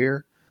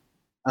Interior,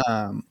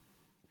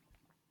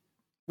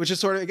 which is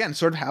sort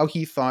of how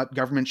he thought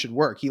government should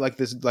work. He liked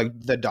this, like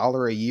the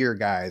 $1 a year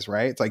guys,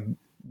 right? It's like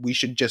we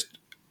should just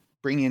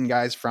bring in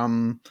guys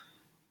from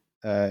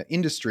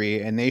industry,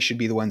 and they should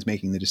be the ones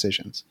making the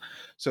decisions.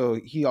 So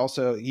he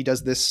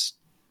does this.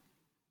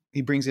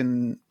 He brings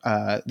in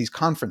these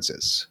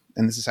conferences,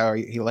 and this is how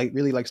he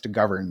really likes to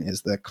govern: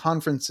 is the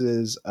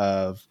conferences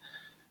of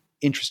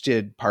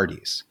interested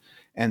parties.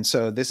 And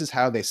so this is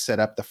how they set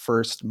up the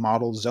first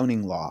model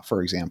zoning law,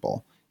 for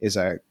example, is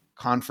a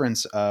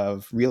conference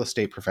of real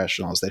estate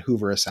professionals that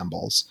Hoover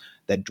assembles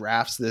that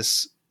drafts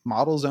this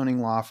model zoning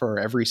law for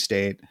every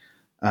state,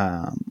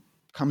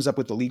 comes up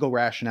with the legal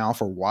rationale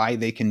for why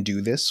they can do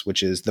this,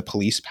 which is the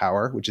police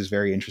power, which is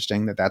very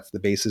interesting that's the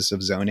basis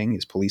of zoning,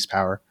 is police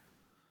power.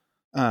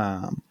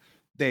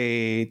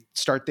 They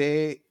start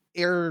the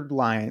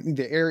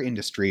air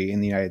industry in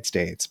the United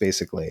States,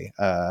 basically.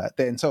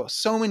 And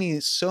so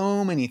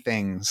many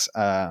things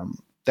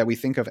that we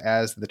think of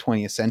as the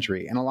 20th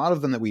century, and a lot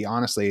of them that we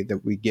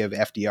give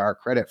FDR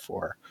credit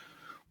for,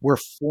 were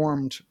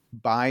formed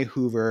by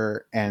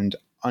Hoover and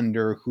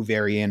under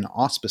Hooverian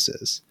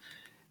auspices.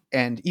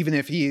 And even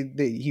if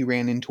he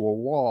ran into a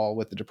wall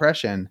with the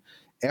Depression,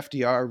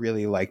 FDR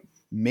really like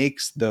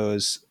makes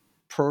those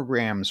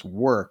programs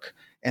work,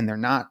 and they're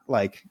not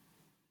like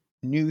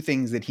new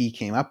things that he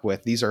came up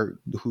with. These are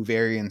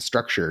Hooverian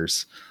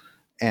structures.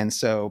 And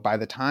so by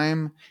the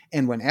time,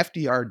 and when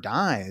FDR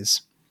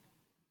dies,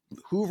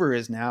 Hoover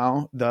is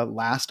now the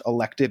last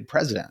elected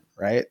president,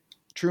 right?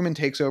 Truman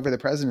takes over the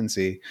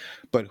presidency,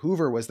 but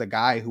Hoover was the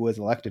guy who was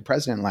elected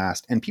president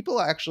last. And people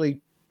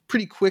actually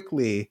pretty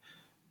quickly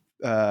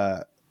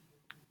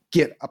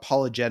get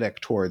apologetic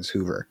towards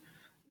Hoover,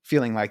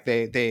 feeling like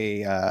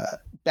they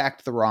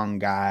backed the wrong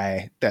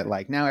guy, that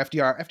like now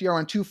FDR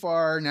went too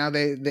far. Now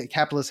the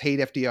capitalists hate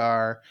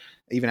FDR,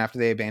 even after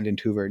they abandoned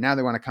Hoover. Now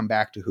they want to come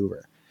back to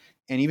Hoover.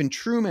 And even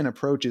Truman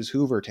approaches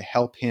Hoover to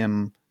help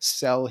him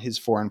sell his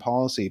foreign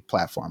policy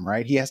platform,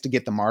 right? He has to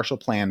get the Marshall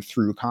Plan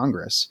through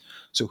Congress.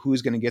 So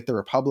who's going to get the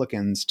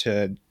Republicans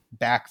to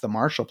back the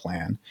Marshall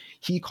Plan?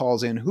 He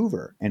calls in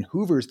Hoover, and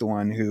Hoover's the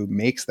one who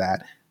makes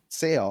that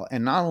sale,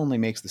 and not only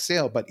makes the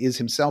sale, but is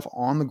himself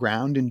on the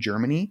ground in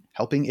Germany,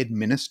 helping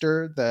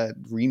administer the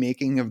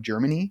remaking of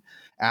Germany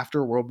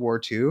after World War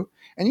II.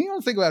 And you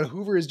don't think about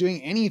Hoover as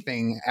doing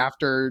anything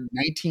after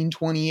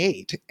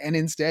 1928. And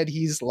instead,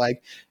 he's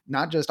like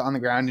not just on the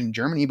ground in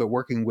Germany, but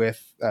working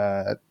with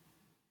a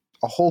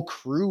whole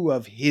crew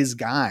of his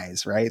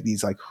guys, right?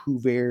 These like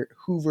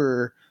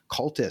Hoover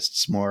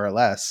cultists, more or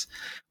less,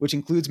 which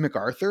includes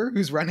MacArthur,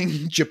 who's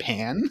running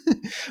Japan,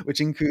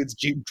 which includes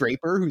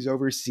Draper, who's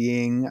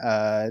overseeing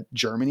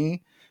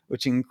Germany,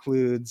 which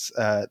includes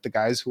the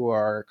guys who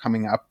are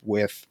coming up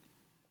with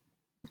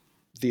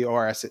the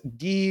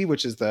ORSD,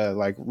 which is the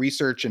like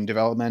research and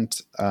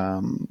development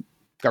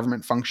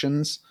government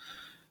functions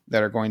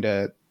that are going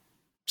to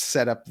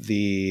set up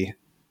the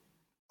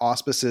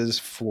auspices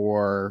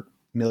for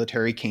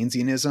military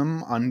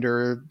Keynesianism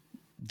under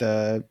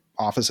the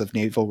Office of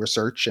Naval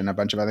Research and a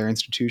bunch of other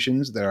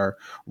institutions that are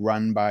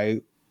run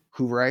by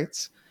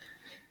Hooverites.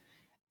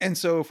 And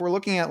so if we're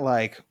looking at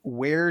like,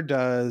 where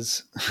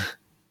does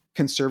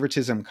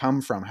conservatism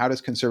come from? How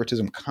does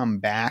conservatism come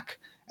back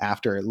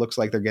after it looks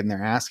like they're getting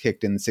their ass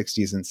kicked in the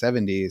 60s and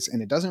 70s?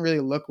 And it doesn't really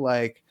look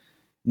like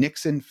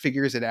Nixon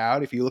figures it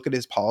out. If you look at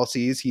his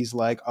policies, he's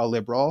like a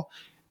liberal.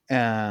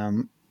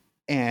 And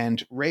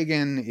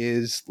Reagan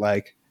is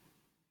like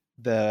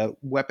the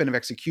weapon of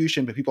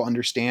execution, but people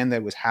understand that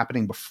it was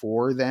happening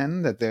before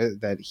then,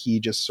 that he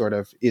just sort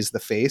of is the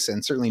face.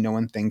 And certainly no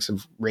one thinks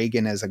of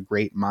Reagan as a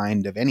great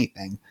mind of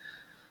anything.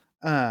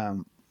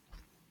 It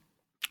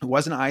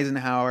wasn't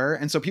Eisenhower.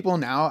 And so people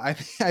now, I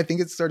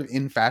think it's sort of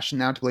in fashion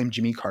now to blame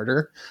Jimmy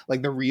Carter,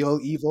 like the real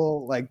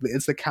evil, like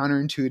it's the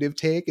counterintuitive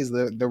take, is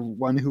the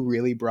one who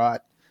really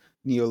brought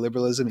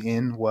neoliberalism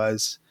in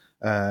was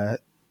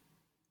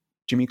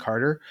Jimmy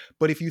Carter.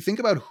 But if you think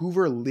about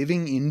Hoover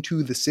living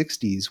into the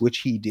 60s, which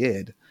he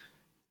did,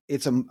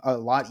 it's a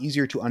lot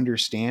easier to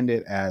understand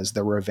it as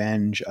the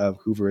revenge of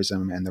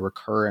Hooverism and the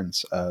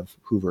recurrence of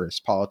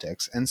Hooverist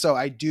politics. And so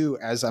I do,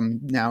 as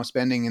I'm now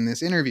spending in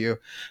this interview,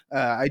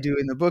 I do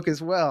in the book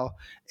as well,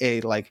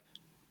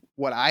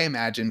 what I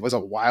imagined was a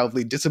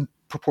wildly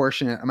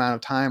disproportionate amount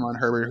of time on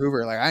Herbert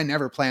Hoover. Like, I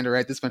never planned to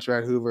write this much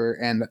about Hoover.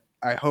 And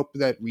I hope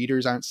that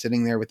readers aren't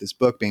sitting there with this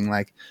book being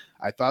like,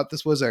 I thought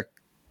this was a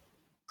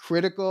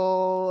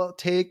critical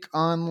take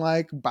on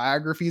like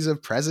biographies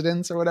of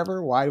presidents or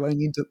whatever. Why do I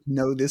need to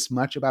know this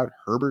much about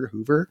Herbert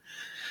Hoover?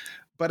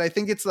 But I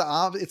think it's the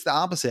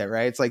opposite,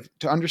 right? It's like,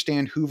 to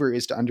understand Hoover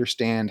is to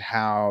understand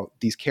how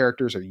these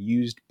characters are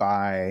used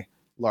by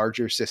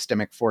larger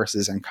systemic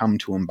forces and come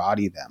to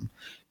embody them,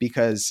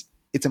 because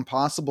it's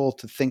impossible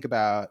to think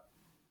about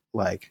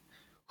like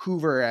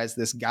Hoover as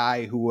this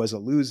guy who was a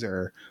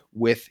loser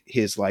with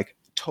his like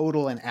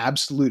total and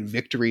absolute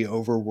victory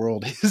over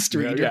world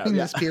history during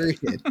this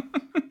period.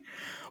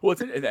 Well,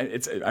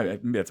 it's a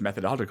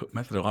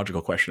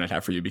methodological question I'd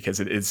have for you, because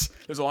there's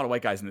a lot of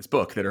white guys in this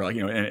book that are like,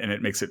 and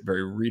it makes it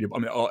very readable. I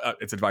mean,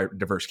 it's a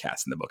diverse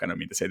cast in the book. I don't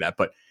mean to say that,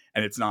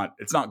 and it's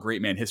not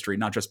great man history,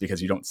 not just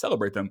because you don't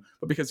celebrate them,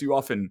 but because you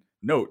often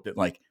note that,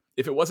 like,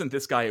 if it wasn't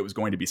this guy, it was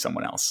going to be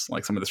someone else,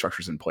 like some of the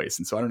structures in place.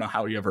 And so I don't know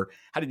how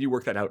did you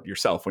work that out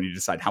yourself when you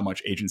decide how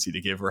much agency to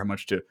give or how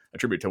much to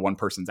attribute to one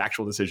person's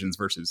actual decisions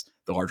versus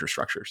the larger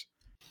structures?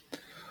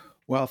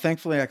 Well,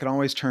 thankfully, I can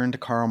always turn to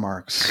Karl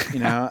Marx,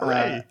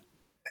 Right.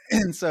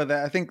 And so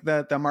I think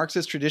that the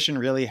Marxist tradition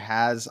really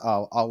has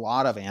a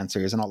lot of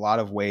answers and a lot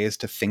of ways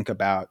to think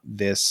about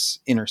this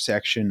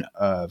intersection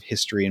of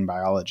history and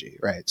biology,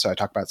 right? So I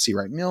talk about C.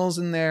 Wright Mills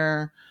in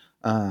there,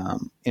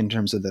 in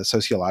terms of the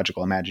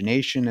sociological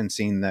imagination and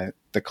seeing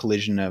the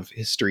collision of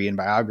history and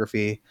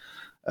biography.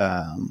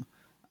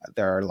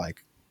 There are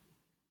like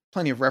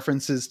plenty of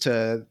references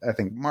to, I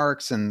think,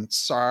 Marx and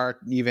Sartre,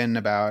 even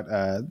about,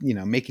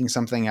 making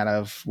something out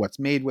of what's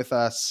made with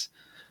us.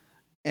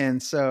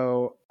 And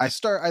so I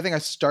think I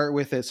start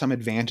with some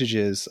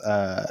advantages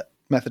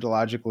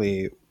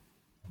methodologically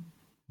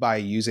by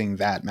using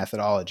that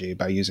methodology,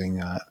 by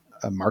using a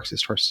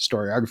Marxist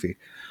historiography.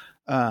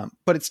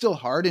 But it's still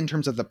hard in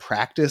terms of the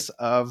practice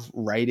of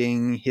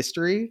writing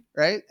history,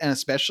 right? And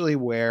especially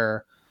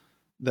where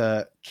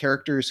the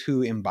characters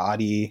who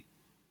embody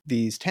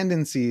these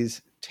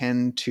tendencies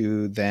tend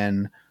to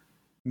then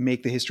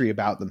make the history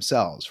about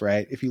themselves,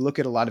 right? If you look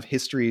at a lot of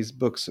history's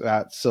books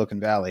about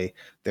Silicon Valley,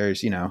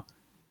 there's,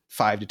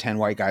 5 to 10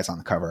 white guys on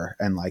the cover,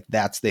 and like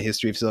that's the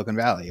history of Silicon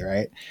Valley,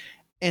 right?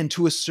 And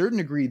to a certain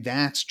degree,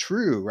 that's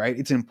true, right?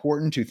 It's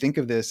important to think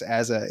of this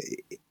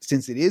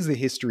since it is the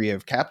history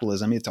of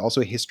capitalism, it's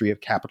also a history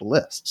of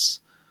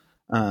capitalists.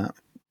 But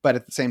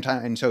at the same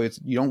time, and so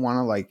you don't want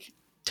to like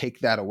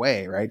take that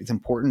away, right? It's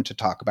important to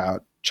talk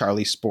about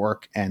Charlie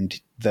Spork and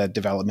the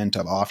development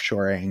of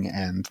offshoring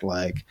and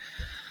like,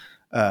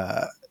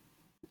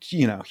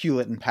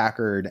 Hewlett and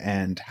Packard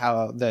and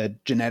how the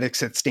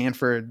genetics at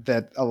Stanford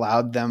that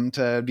allowed them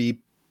to be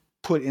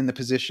put in the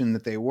position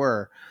that they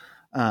were.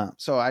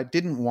 So I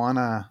didn't want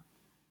to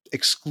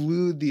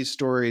exclude these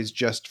stories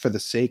just for the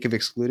sake of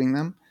excluding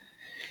them.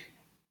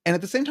 And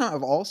at the same time,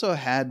 I've also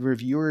had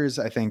reviewers,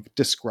 I think,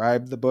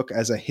 describe the book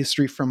as a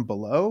history from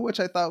below, which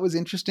I thought was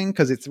interesting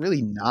because it's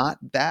really not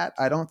that,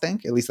 I don't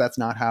think. At least that's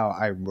not how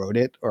I wrote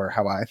it or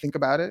how I think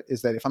about it,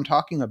 is that if I'm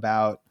talking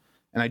about,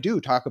 and I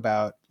do talk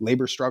about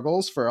labor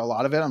struggles for a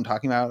lot of it, I'm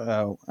talking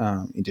about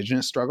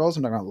indigenous struggles,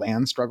 I'm talking about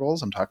land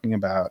struggles, I'm talking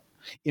about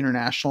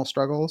international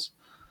struggles.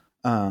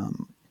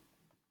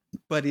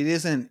 But it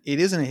isn't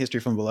a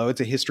history from below.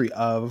 It's a history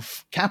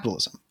of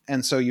capitalism.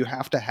 And so you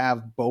have to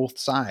have both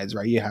sides,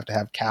 right? You have to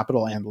have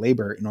capital and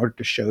labor in order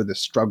to show the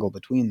struggle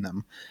between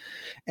them.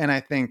 And I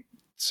think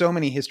so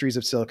many histories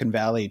of Silicon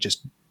Valley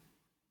just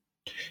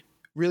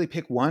really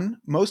pick one.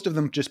 Most of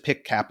them just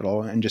pick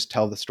capital and just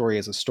tell the story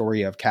as a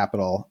story of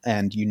capital.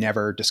 And you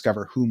never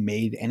discover who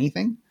made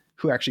anything,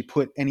 who actually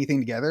put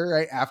anything together,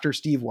 right? After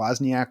Steve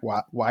Wozniak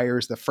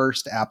wires the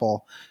first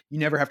Apple, you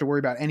never have to worry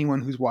about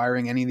anyone who's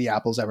wiring any of the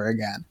apples ever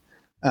again,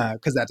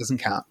 because that doesn't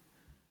count.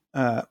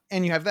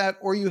 And you have that,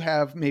 or you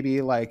have maybe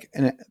there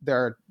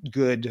are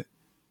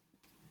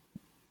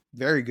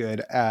very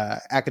good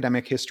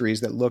academic histories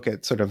that look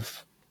at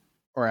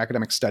or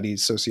academic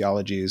studies,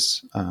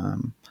 sociologies,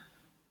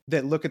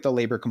 that look at the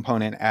labor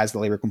component as the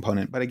labor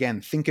component. But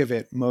again, think of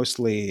it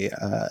mostly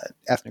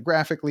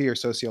ethnographically or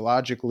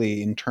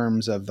sociologically in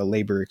terms of the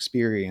labor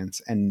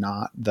experience and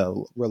not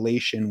the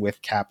relation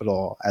with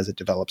capital as it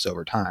develops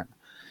over time.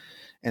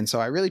 And so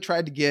I really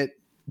tried to get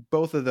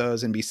both of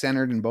those and be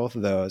centered in both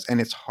of those.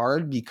 And it's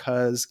hard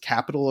because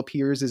capital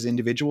appears as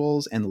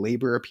individuals and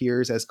labor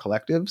appears as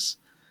collectives.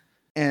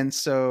 And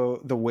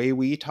so the way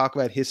we talk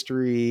about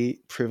history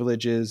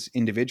privileges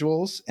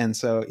individuals. And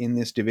so in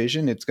this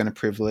division, it's going to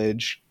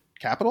privilege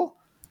capital.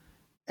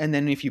 And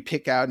then if you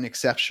pick out an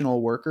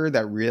exceptional worker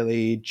that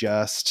really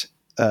just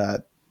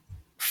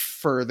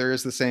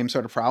furthers the same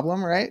sort of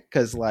problem, right?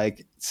 Because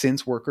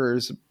since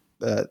workers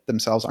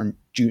themselves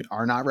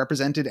are not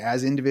represented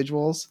as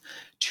individuals,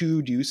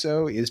 to do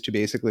so is to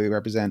basically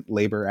represent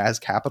labor as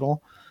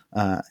capital.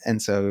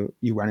 And so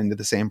you run into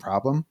the same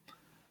problem.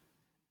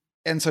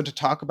 And so to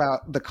talk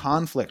about the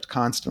conflict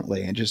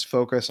constantly and just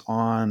focus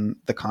on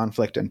the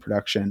conflict and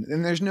production,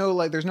 and there's no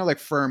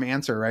firm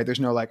answer, right?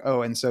 There's no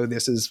and so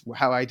this is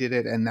how I did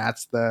it, and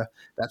that's how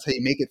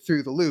you make it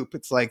through the loop.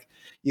 It's like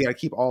you got to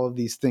keep all of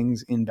these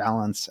things in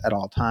balance at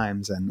all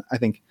times. And I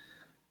think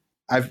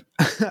I've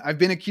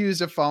been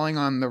accused of falling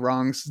on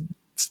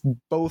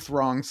both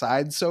wrong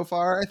sides so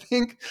far, I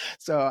think.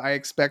 So I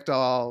expect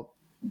I'll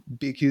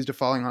be accused of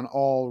falling on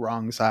all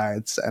wrong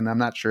sides, and I'm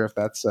not sure if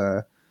that's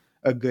a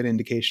good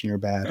indication or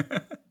bad.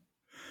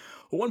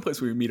 Well, one place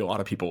where we meet a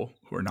lot of people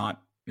who are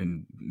not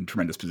in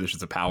tremendous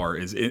positions of power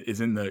is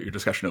in your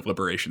discussion of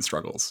liberation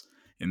struggles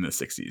in the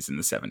 60s and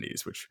the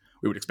 70s, which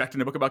we would expect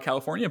in a book about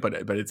California, but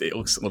it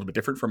looks a little bit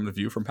different from the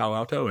view from Palo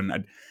Alto. And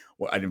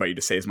I'd invite you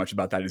to say as much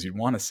about that as you'd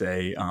want to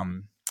say.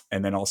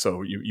 And then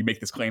also you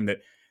make this claim that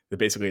that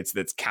basically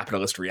it's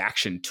capitalist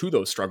reaction to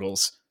those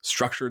struggles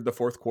structured the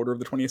fourth quarter of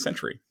the 20th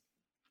century.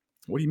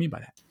 What do you mean by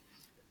that?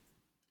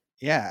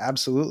 Yeah,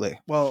 absolutely.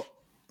 Well,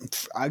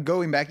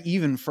 going back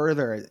even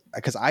further,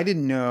 because I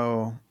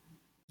knew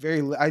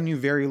very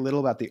little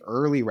about the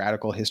early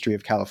radical history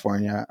of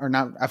California, or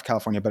not of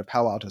California, but of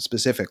Palo Alto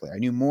specifically. I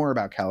knew more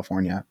about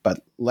California,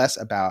 but less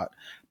about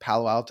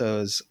Palo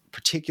Alto's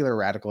particular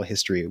radical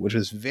history, which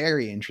was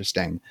very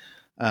interesting.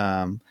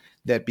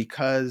 That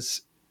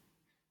because,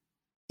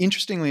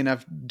 interestingly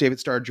enough, David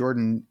Starr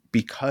Jordan,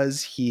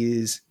 because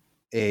he's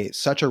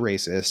such a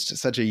racist,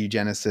 such a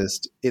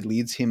eugenicist, it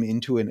leads him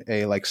into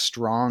a like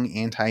strong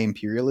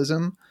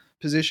anti-imperialism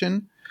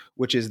position,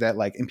 which is that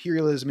like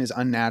imperialism is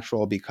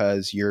unnatural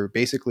because you're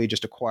basically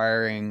just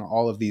acquiring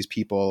all of these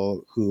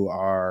people who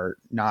are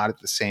not at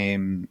the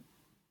same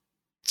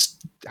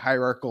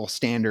hierarchical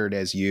standard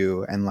as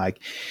you, and like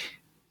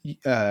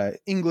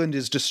England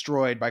is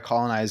destroyed by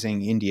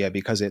colonizing India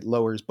because it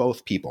lowers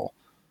both people.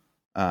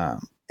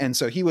 And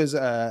so he was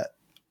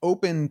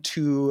open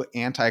to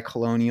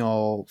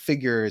anti-colonial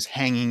figures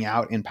hanging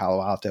out in Palo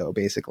Alto,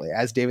 basically,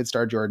 as David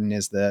Starr Jordan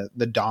is the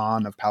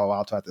Don of Palo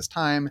Alto at this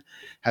time,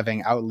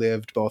 having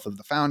outlived both of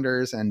the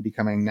founders and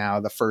becoming now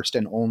the first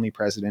and only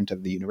president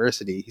of the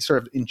university. He's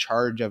sort of in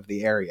charge of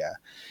the area.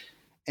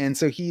 And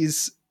so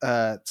he's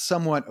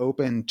somewhat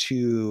open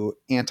to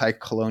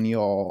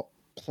anti-colonial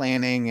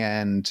planning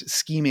and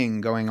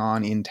scheming going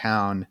on in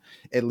town,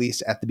 at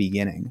least at the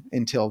beginning,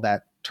 until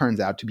that turns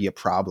out to be a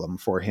problem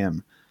for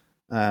him.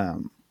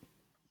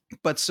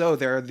 But so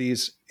there are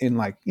these in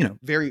like,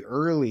 very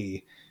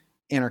early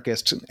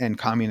anarchist and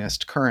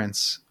communist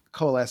currents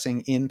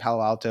coalescing in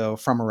Palo Alto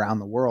from around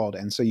the world.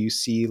 And so you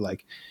see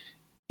like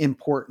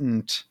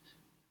important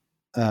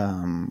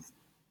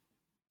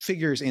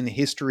figures in the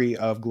history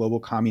of global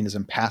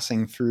communism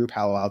passing through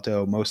Palo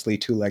Alto, mostly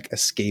to like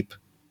escape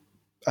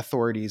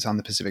authorities on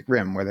the Pacific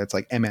Rim, whether it's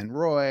like M.N.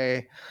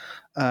 Roy,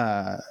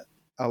 a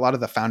lot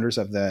of the founders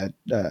of the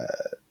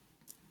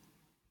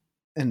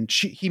and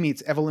he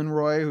meets Evelyn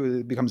Roy,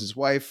 who becomes his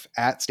wife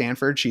at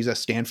Stanford. She's a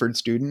Stanford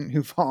student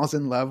who falls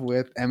in love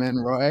with M.N.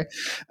 Roy.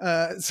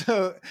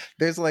 So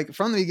there's like,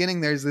 from the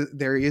beginning,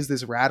 there is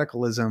this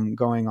radicalism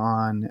going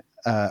on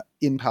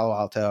in Palo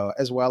Alto,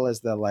 as well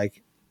as the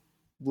like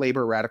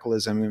labor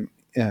radicalism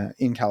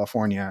in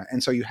California.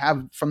 And so you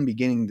have from the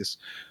beginning this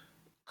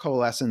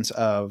coalescence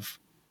of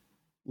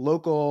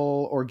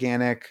local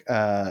organic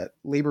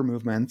labor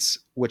movements,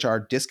 which are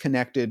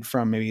disconnected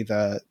from maybe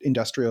the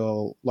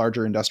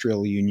larger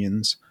industrial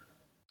unions,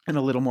 and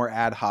a little more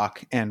ad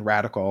hoc and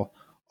radical,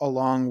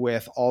 along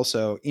with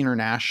also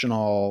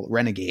international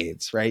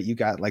renegades, right? You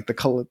got like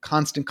the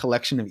constant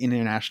collection of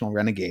international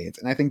renegades.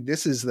 And I think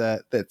this is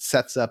that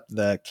sets up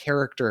the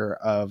character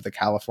of the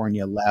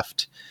California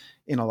left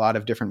in a lot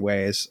of different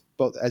ways,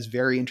 both as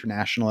very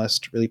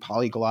internationalist, really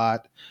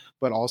polyglot,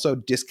 but also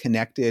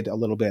disconnected a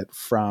little bit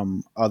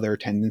from other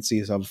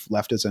tendencies of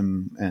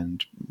leftism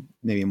and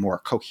maybe more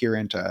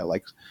coherent,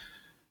 like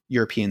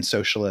European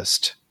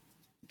socialist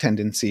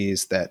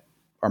tendencies that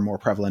are more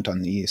prevalent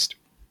on the East.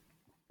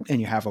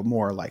 And you have a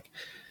more like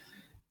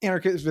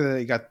anarchist,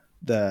 you got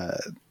the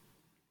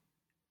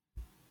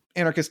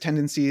anarchist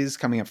tendencies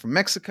coming up from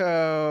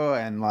Mexico,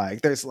 and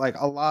like there's like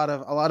a lot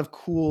of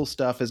cool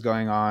stuff is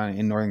going on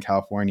in Northern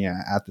California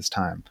at this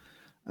time.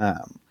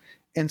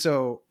 And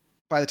so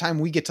by the time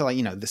we get to like,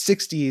 the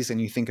 60s,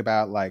 and you think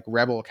about like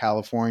rebel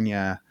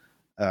California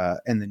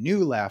and the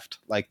new left,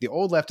 like the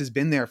old left has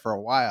been there for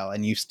a while,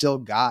 and you've still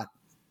got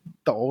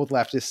the old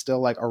left is still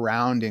like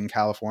around in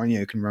California.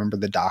 You can remember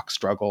the dock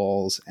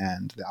struggles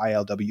and the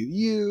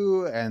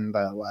ILWU and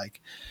the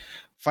like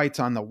fights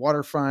on the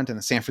waterfront and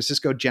the San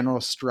Francisco general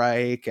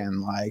strike.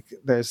 And like,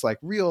 there's like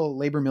real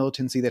labor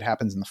militancy that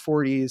happens in the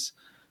 40s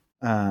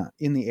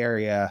in the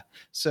area.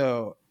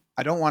 So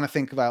I don't want to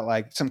think about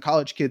like some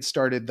college kids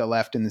started the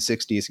left in the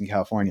 60s in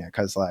California,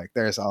 because like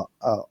there's a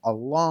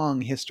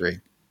long history.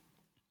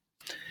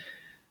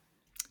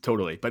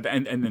 Totally. But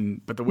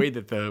the way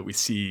that we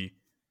see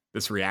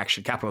this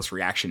reaction, capitalist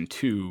reaction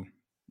to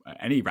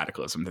any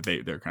radicalism that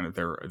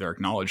they're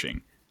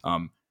acknowledging,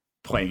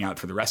 playing out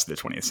for the rest of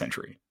the 20th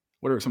century.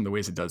 What are some of the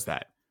ways it does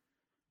that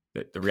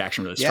the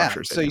reaction really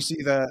structures it? So you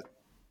see that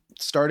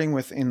starting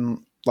with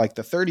in like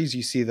the 30s,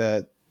 you see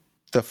the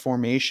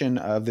formation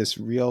of this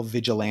real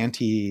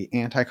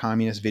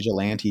anti-communist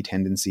vigilante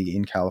tendency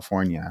in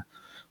California,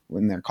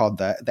 when they're called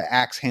the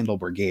axe handle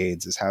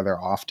brigades is how they're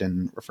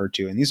often referred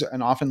to. And these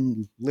are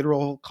often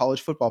literal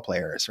college football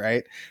players,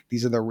 right?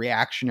 These are the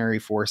reactionary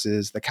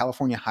forces. The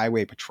California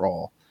Highway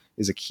Patrol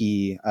is a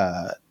key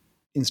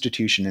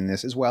institution in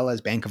this, as well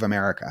as Bank of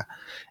America.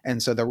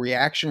 And so the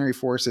reactionary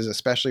forces,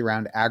 especially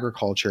around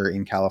agriculture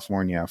in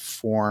California,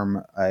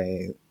 form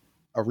a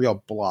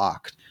real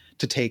block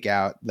to take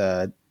out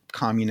the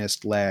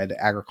communist-led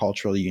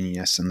agricultural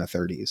unionists in the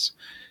 30s.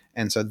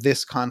 And so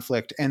this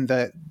conflict and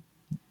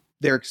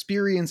their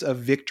experience of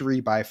victory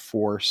by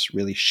force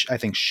really, I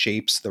think,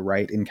 shapes the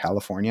right in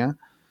California.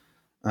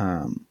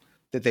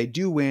 that they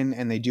do win,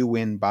 and they do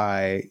win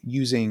by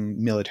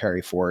using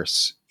military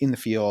force in the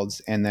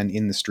fields and then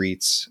in the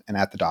streets and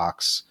at the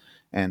docks.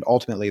 And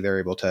ultimately, they're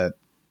able to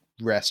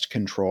wrest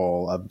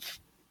control of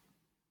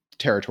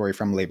territory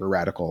from labor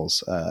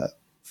radicals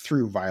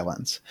through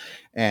violence.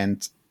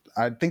 And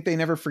I think they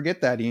never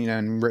forget that,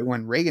 and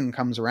when Reagan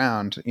comes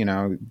around,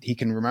 he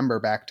can remember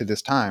back to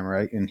this time,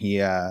 right? And he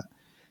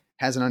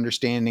has an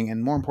understanding,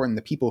 and more important,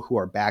 the people who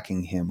are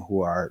backing him,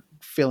 who are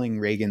filling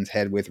Reagan's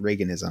head with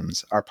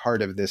Reaganisms, are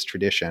part of this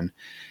tradition.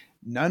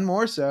 None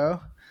more so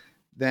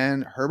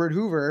than Herbert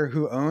Hoover,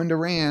 who owned a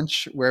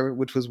ranch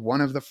which was one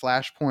of the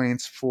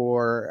flashpoints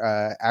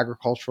for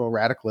agricultural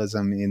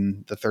radicalism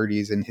in the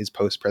 30s in his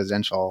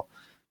post-presidential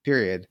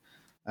period,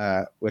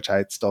 which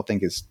I still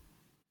think is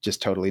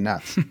just totally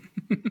nuts.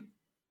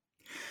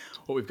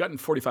 Well, we've gotten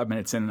 45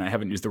 minutes in and I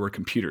haven't used the word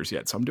computers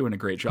yet, so I'm doing a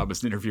great job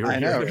as an interviewer. I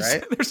know,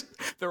 here. Right?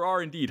 There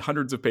are indeed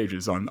hundreds of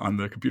pages on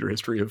the computer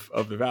history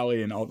of the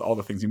Valley and all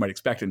the things you might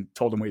expect and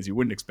told in ways you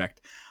wouldn't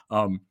expect.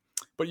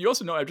 But you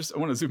also know, I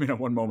want to zoom in on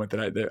one moment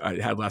that I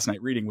had last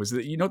night reading, was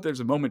that,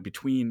 there's a moment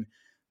between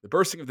the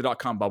bursting of the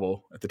dot-com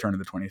bubble at the turn of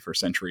the 21st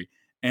century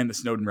and the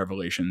Snowden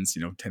revelations,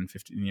 10,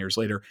 15 years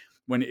later,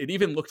 when it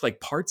even looked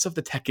like parts of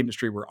the tech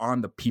industry were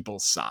on the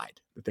people's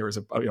side, that there was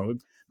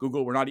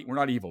Google, we're not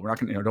evil. We're not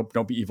going to,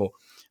 don't be evil.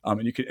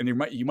 And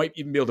you might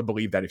even be able to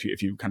believe that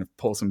if you kind of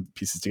pull some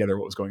pieces together,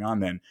 what was going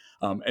on then.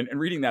 And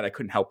reading that, I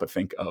couldn't help but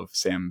think of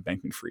Sam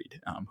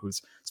Bankman-Fried,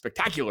 whose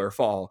spectacular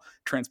fall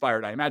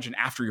transpired, I imagine,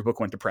 after your book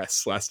went to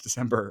press last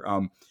December.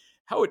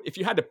 If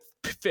you had to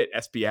fit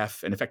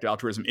SBF and effective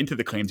altruism into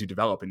the claims you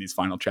develop in these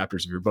final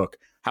chapters of your book,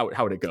 how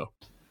would it go?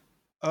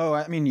 Oh,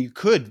 I mean, you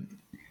could,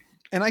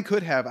 and I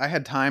could have. I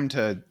had time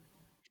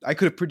I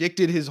could have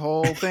predicted his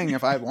whole thing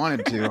if I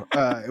wanted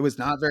to. It was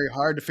not very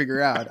hard to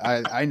figure out.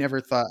 I never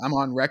thought, I'm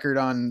on record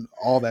on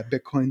all that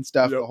Bitcoin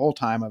stuff the whole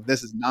time of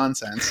this is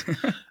nonsense.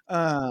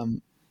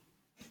 And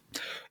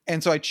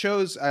so I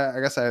chose,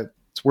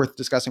 it's worth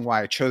discussing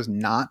why I chose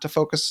not to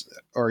focus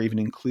or even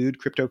include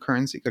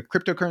cryptocurrency.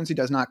 Cryptocurrency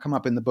does not come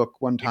up in the book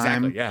one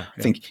time. Exactly, yeah.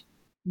 I think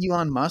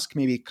Elon Musk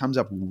maybe comes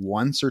up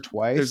once or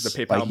twice. There's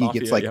the PayPal he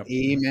gets mafia,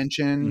 a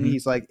mention.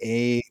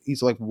 Mm-hmm.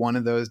 He's like one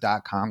of those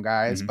 .com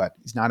guys, Mm-hmm. but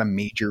he's not a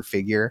major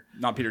figure.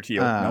 Not Peter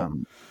Thiel.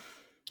 No.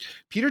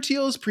 Peter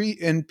Thiel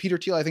Peter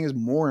Thiel I think is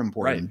more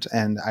important.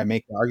 Right. And I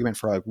make an argument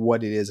for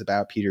what it is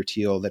about Peter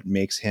Thiel that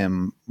makes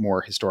him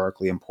more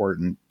historically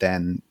important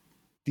than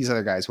these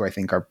other guys who I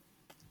think are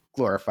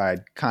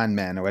glorified con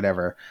men or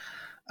whatever.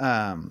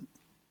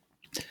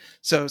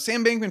 So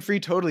Sam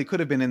Bankman-Fried totally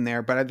could have been in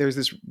there, but there's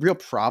this real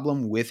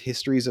problem with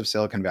histories of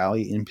Silicon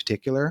Valley in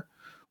particular,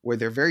 where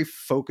they're very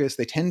focused.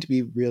 They tend to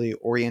be really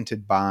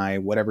oriented by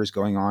whatever's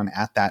going on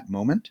at that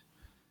moment.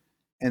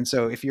 And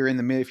so if you're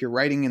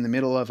writing in the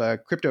middle of a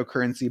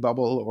cryptocurrency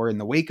bubble or in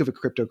the wake of a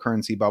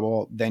cryptocurrency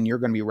bubble, then you're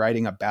going to be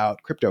writing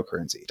about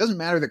cryptocurrency. It doesn't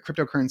matter that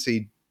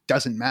cryptocurrency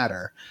doesn't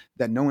matter,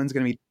 that no one's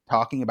going to be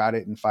talking about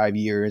it in 5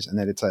 years, and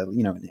that it's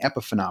an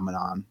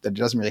epiphenomenon that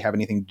doesn't really have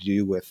anything to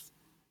do with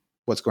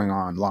what's going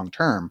on long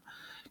term,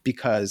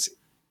 because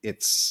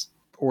it's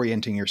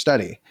orienting your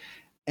study.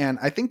 And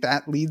I think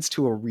that leads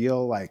to a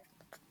real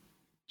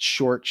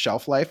short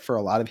shelf life for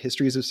a lot of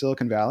histories of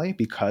Silicon Valley,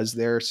 because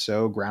they're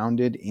so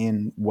grounded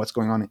in what's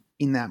going on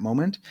in that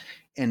moment.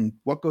 And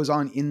what goes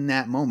on in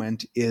that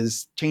moment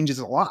changes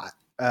a lot.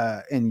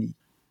 And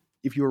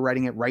if you were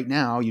writing it right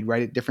now, you'd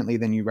write it differently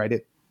than you write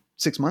it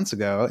 6 months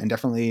ago. And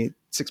definitely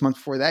 6 months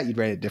before that, you'd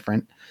write it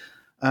different.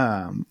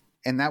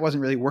 And that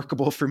wasn't really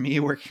workable for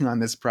me working on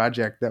this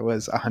project that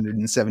was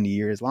 170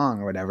 years long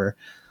or whatever.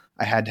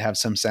 I had to have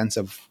some sense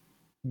of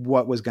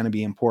what was going to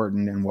be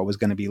important and what was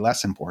going to be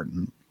less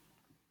important.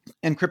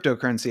 And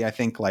cryptocurrency, I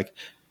think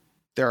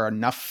there are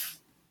enough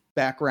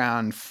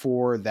background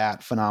for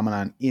that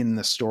phenomenon in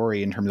the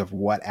story in terms of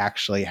what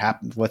actually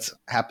happened, what's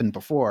happened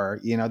before.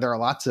 There are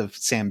lots of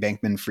Sam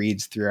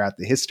Bankman-Frieds throughout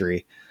the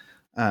history.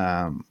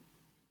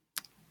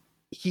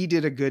 He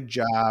did a good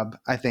job,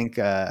 I think,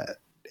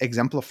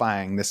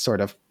 exemplifying this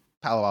sort of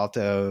Palo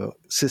Alto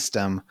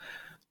system,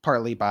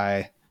 partly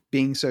by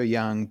being so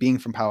young, being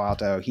from Palo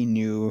Alto. He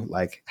knew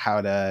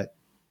how to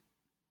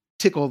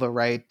tickle the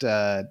right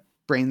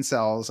brain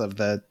cells of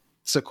the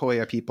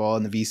Sequoia people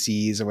and the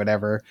VCs or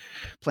whatever,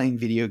 playing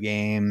video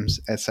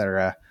games,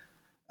 etc.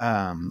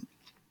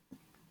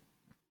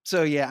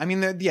 So yeah, I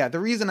mean, the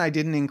reason I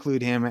didn't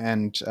include him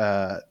and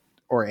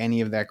or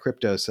any of that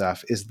crypto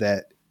stuff is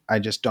that I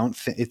just don't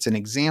think it's an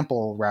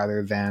example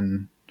rather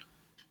than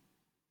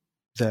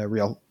the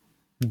real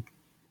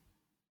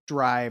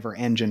drive or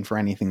engine for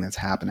anything that's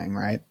happening,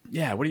 right?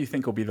 Yeah. What do you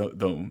think will be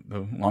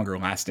the longer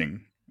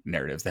lasting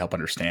narratives to help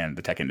understand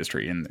the tech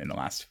industry in the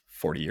last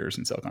 40 years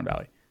in Silicon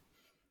Valley?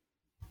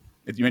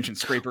 You mentioned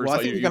scrapers.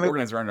 Well, you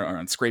organize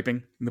around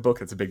scraping in the book.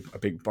 That's a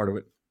big part of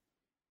it.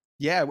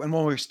 Yeah, and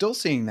we're still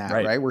seeing that,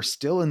 right? We're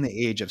still in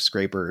the age of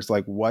scrapers.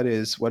 What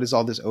is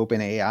all this open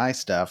AI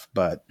stuff,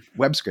 but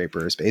web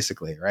scrapers,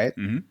 basically, right?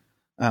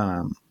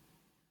 Mm-hmm.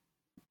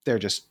 They're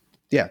just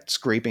yeah,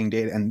 scraping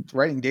data and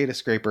writing data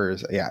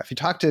scrapers. Yeah, if you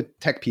talk to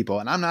tech people,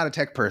 and I'm not a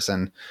tech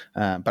person,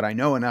 but I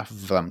know enough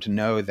of them to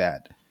know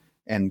that,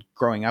 and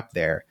growing up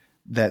there,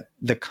 that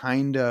the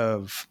kind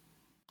of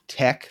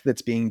tech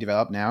that's being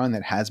developed now and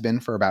that has been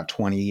for about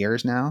 20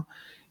 years now,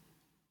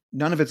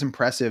 none of it's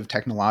impressive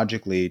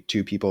technologically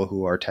to people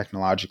who are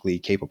technologically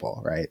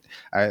capable, right?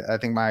 I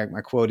think my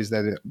quote is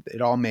that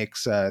it all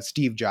makes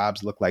Steve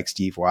Jobs look like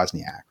Steve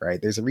Wozniak,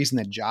 right? There's a reason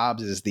that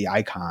Jobs is the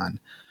icon,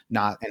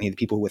 not any of the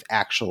people with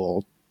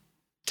actual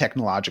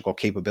technological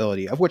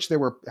capability, of which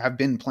have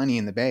been plenty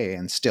in the Bay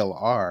and still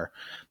are,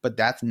 but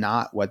that's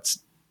not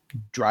what's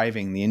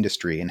driving the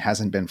industry and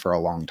hasn't been for a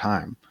long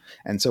time.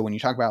 And so when you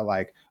talk about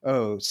like,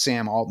 oh,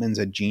 Sam Altman's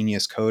a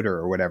genius coder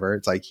or whatever,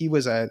 it's like he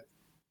was a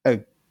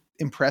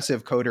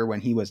impressive coder when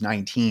he was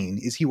 19.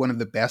 Is he one of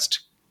the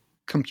best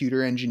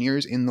computer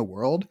engineers in the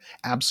world?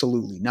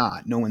 Absolutely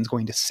not. No one's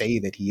going to say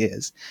that he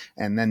is.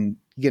 And then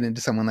you get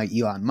into someone like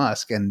Elon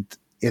Musk and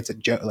it's a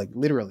joke, like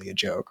literally a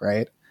joke,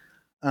 right?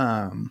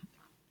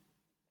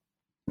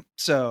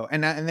 So,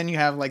 and then you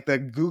have like the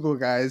Google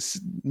guys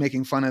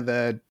making fun of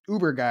the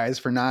Uber guys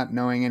for not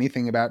knowing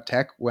anything about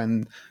tech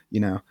when,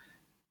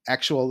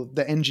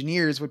 the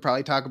engineers would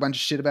probably talk a bunch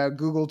of shit about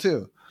Google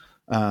too.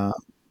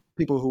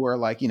 People who are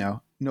like,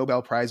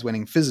 Nobel Prize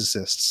winning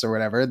physicists or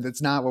whatever.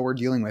 That's not what we're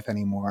dealing with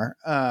anymore.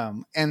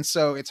 And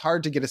so it's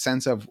hard to get a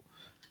sense of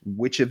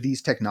which of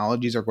these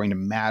technologies are going to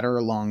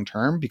matter long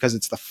term, because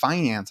it's the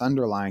finance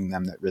underlying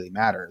them that really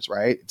matters,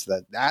 right?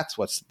 That's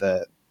what's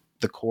the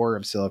core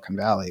of Silicon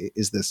Valley,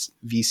 is this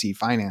VC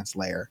finance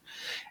layer.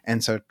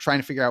 And so trying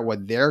to figure out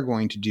what they're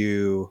going to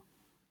do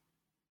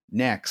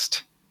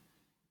next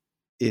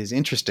is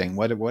interesting.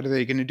 What are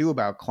they going to do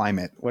about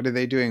climate? What are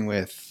they doing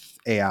with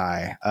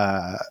AI?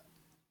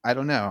 I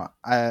don't know.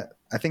 I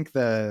think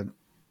the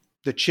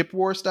chip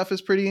war stuff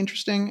is pretty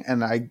interesting,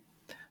 and I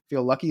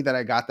feel lucky that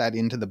I got that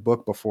into the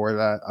book before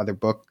the other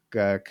book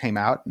came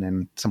out, and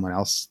then someone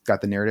else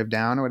got the narrative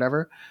down or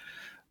whatever.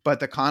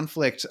 But the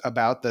conflict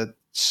about the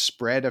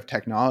spread of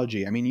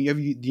technology, I mean, you have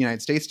the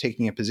United States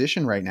taking a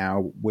position right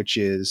now, which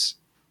is,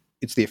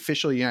 it's the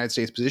official United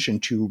States position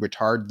to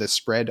retard the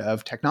spread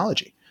of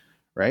technology,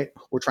 right?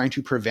 We're trying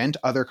to prevent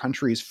other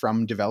countries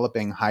from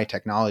developing high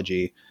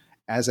technology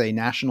as a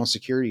national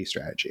security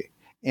strategy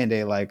and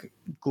a like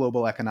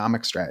global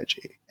economic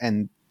strategy.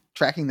 And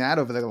tracking that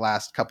over the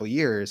last couple of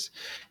years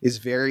is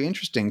very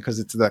interesting, because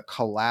it's the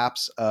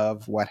collapse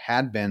of what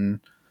had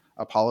been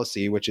a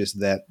policy, which is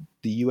that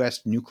the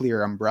US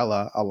nuclear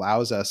umbrella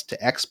allows us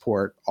to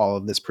export all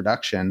of this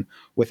production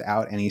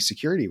without any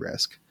security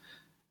risk.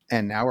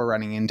 And now we're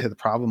running into the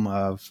problem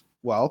of,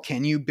 well,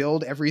 can you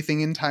build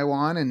everything in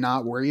Taiwan and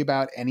not worry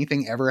about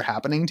anything ever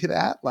happening to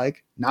that?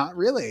 Like, not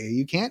really.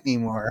 You can't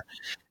anymore.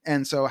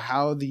 And so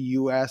how the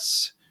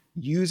US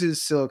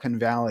uses Silicon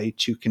Valley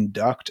to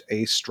conduct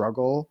a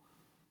struggle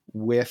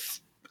with,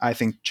 I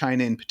think,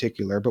 China in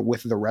particular, but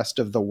with the rest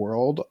of the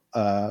world,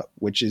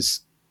 which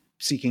is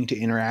seeking to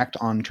interact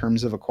on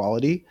terms of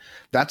equality.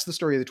 That's the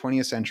story of the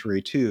 20th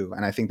century too.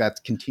 And I think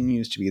that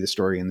continues to be the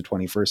story in the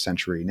 21st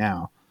century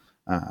now,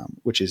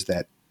 which is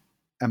that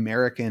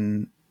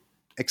American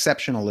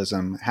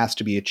exceptionalism has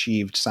to be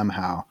achieved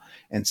somehow.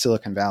 And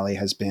Silicon Valley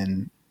has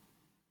been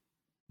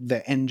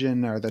the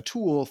engine or the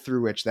tool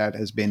through which that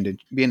has been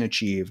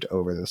achieved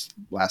over this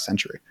last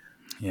century.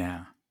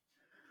 Yeah.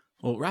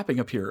 Well, wrapping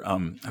up here,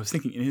 I was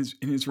thinking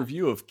in his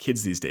review of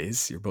Kids These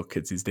Days, your book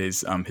Kids These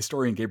Days,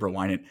 historian Gabriel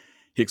Wynant,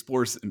 he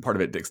explores, in part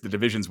of it, the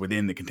divisions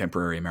within the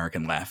contemporary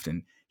American left.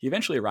 And he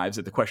eventually arrives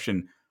at the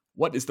question,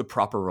 what is the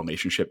proper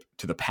relationship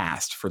to the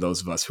past for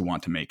those of us who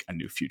want to make a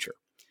new future?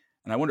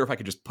 And I wonder if I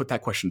could just put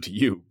that question to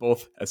you,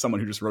 both as someone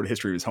who just wrote a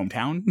history of his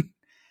hometown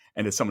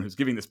and as someone who's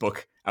giving this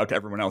book out to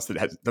everyone else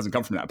that doesn't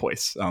come from that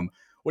place.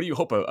 What do you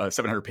hope a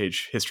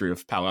 700-page history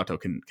of Palo Alto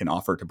can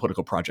offer to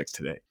political projects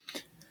today?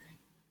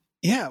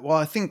 Yeah, well,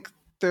 I think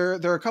there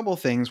are a couple of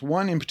things.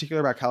 One in particular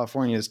about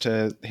California is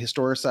to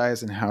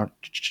historicize and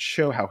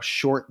show how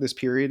short this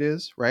period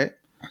is, right?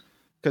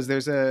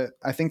 Because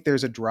I think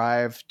there's a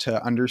drive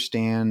to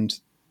understand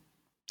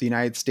the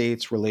United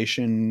States'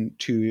 relation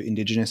to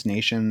indigenous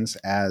nations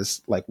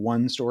as like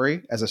one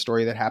story, as a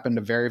story that happened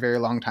a very, very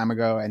long time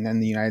ago, and then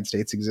the United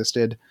States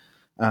existed.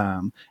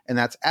 And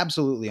that's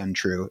absolutely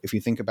untrue. If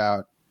you think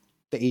about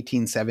the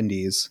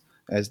 1870s,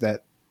 as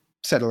that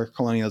settler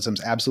colonialism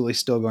is absolutely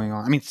still going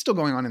on. I mean, it's still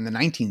going on in the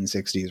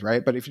 1960s,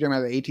 right? But if you're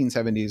talking about the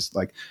 1870s,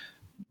 like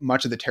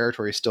much of the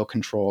territory is still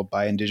controlled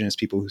by indigenous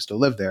people who still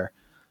live there.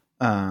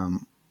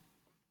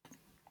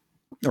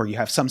 Or you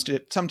have some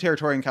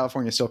territory in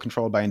California still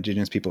controlled by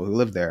indigenous people who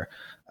live there.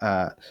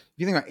 If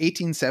you think about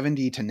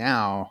 1870 to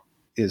now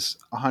is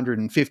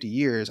 150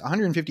 years.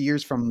 150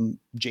 years from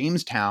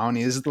Jamestown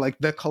is like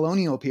the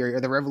colonial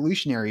period, the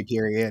revolutionary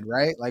period,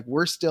 right? Like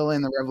we're still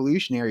in the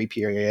revolutionary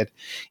period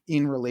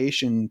in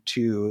relation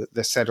to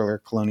the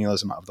settler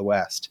colonialism of the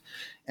West.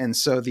 And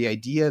so the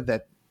idea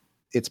that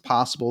it's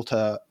possible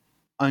to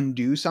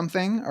undo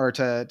something or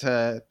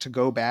to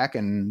go back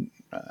and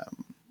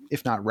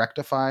if not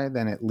rectify,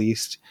 then at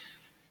least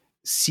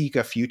seek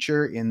a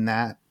future in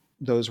that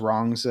those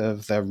wrongs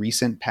of the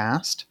recent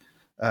past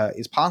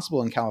is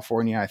possible in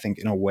California, I think,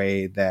 in a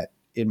way that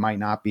it might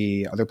not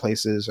be other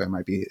places, or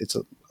it's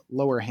a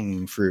lower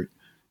hanging fruit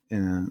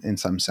in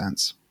some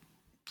sense,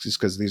 just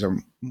because these are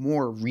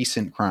more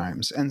recent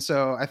crimes. And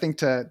so I think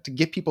to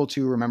get people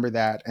to remember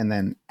that and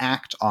then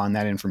act on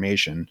that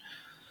information,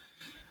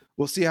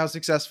 we'll see how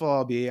successful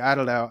I'll be. I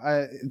don't know.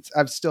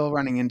 I'm still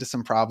running into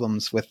some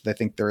problems with, I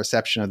think, the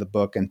reception of the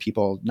book and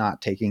people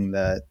not taking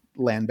the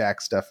land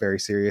back stuff very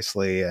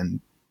seriously,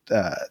 and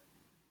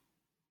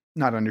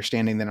not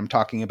understanding that I'm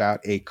talking about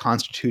a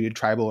constituted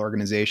tribal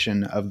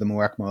organization of the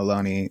Muwekma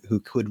Ohlone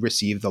who could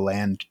receive the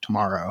land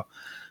tomorrow,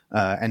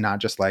 and not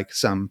just like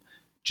some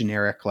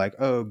generic, like,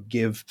 oh,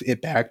 give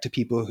it back to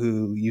people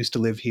who used to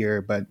live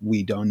here, but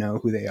we don't know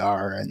who they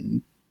are,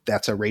 and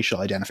that's a racial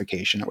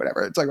identification or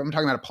whatever. It's like, I'm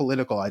talking about a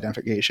political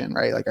identification,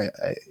 right? Like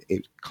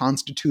a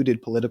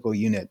constituted political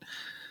unit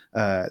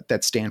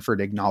that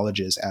Stanford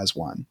acknowledges as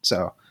one.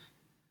 So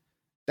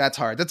that's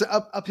hard. That's an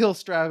uphill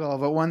struggle,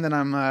 but one that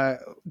I'm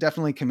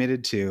definitely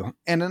committed to.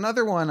 And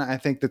another one I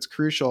think that's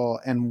crucial,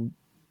 and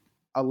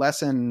a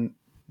lesson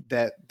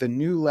that the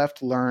New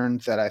Left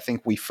learned that I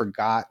think we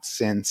forgot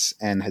since,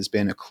 and has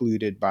been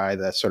occluded by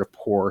the sort of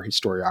poor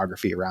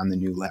historiography around the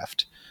New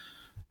Left,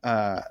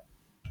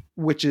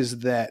 which is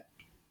that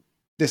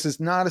this is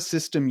not a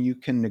system you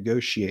can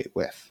negotiate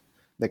with.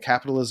 That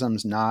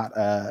capitalism's not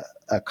a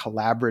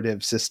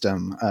collaborative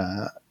system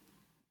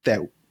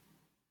that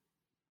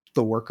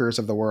the workers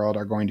of the world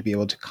are going to be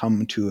able to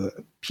come to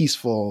a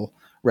peaceful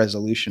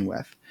resolution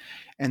with,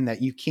 and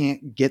that you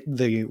can't get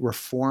the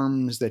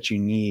reforms that you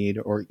need,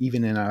 or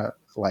even in a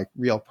like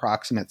real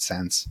proximate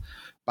sense,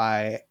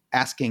 by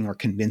asking or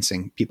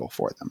convincing people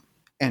for them.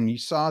 And you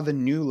saw the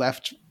New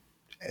Left,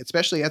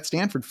 especially at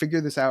Stanford, figure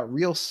this out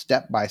real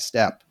step by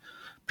step,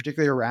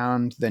 particularly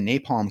around the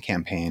Napalm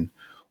campaign,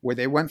 where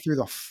they went through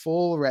the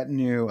full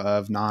retinue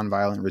of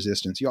nonviolent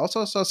resistance. You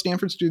also saw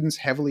Stanford students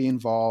heavily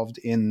involved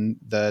in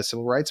the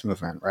civil rights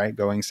movement, right?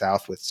 Going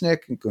south with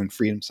SNCC and going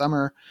Freedom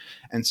Summer.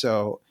 And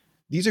so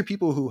these are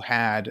people who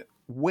had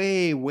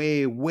way,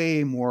 way,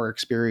 way more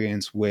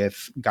experience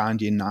with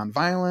Gandhian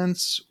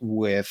nonviolence,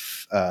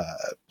 with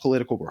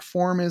political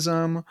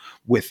reformism,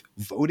 with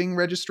voting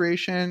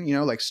registration. You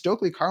know, like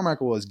Stokely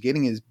Carmichael was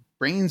getting his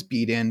brains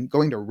beat in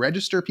going to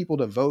register people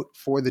to vote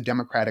for the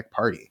Democratic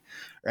Party,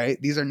 right?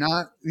 It's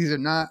not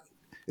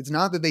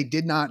that they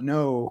did not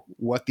know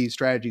what these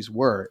strategies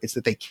were. It's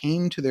that they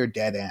came to their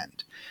dead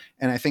end.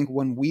 And I think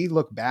when we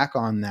look back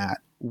on that,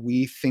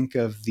 we think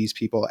of these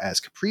people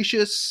as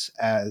capricious,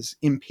 as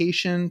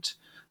impatient,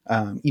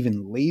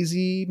 even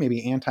lazy,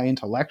 maybe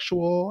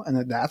anti-intellectual,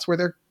 and that's where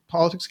their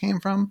politics came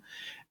from.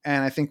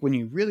 And I think when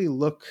you really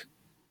look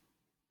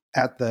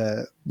at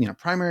the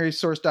primary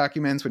source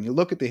documents, when you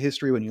look at the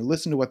history, when you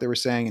listen to what they were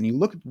saying, and you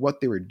look at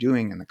what they were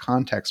doing and the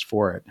context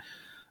for it,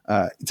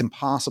 it's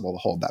impossible to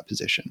hold that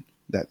position.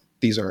 That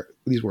these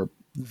were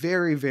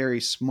very,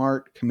 very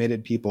smart,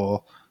 committed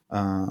people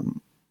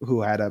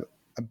who had a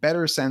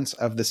better sense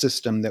of the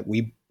system that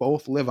we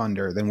both live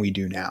under than we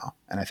do now.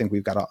 And I think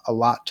we've got a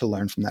lot to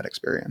learn from that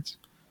experience.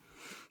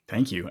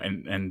 Thank you.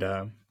 And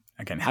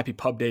again, happy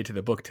pub day to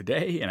the book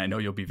today. And I know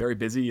you'll be very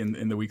busy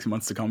in the weeks and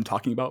months to come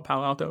talking about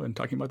Palo Alto and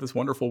talking about this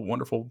wonderful,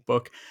 wonderful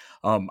book.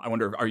 I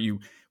wonder, are you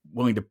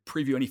willing to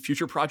preview any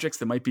future projects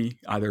that might be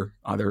either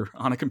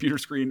on a computer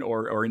screen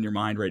or in your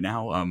mind right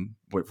now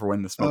for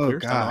when the smoke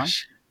clears?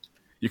 Gosh.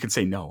 You can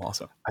say no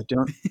also.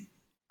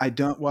 I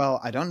don't know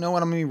what I'm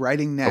going to be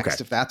writing next,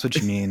 if that's what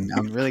you mean.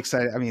 I'm really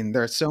excited. I mean,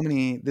 there are so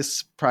many,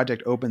 this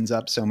project opens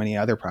up so many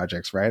other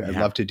projects, right? I'd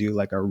love to do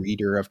like a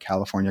reader of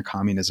California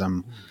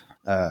communism,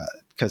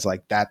 because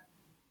like that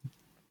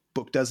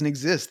book doesn't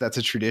exist. That's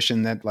a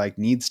tradition that like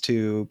needs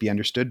to be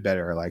understood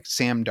better. Like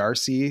Sam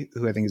Darcy,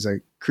 who I think is a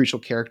crucial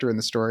character in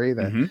the story,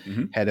 the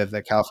head of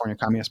the California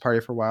Communist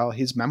Party for a while,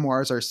 his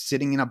memoirs are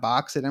sitting in a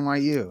box at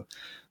NYU.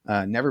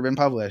 Never been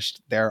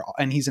published there.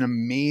 And he's an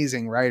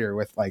amazing writer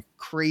with like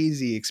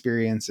crazy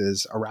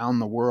experiences around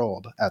the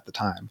world at the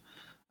time.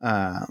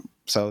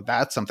 So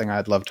that's something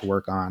I'd love to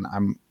work on.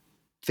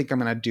 think I'm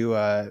going to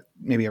do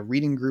maybe a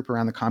reading group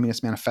around the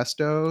Communist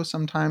Manifesto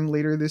sometime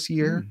later this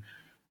year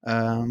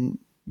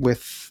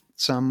with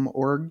some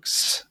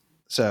orgs.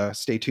 So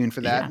stay tuned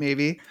for that.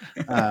 Maybe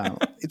it's going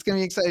to be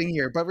an exciting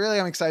year, but really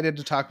I'm excited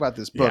to talk about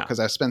this book because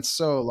I've spent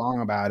so long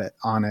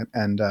on it.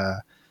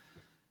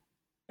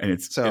 And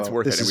it's worth it.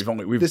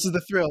 And this is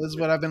the thrill. This is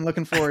what I've been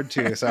looking forward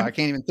to. So I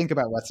can't even think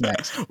about what's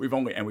next. I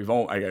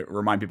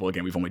remind people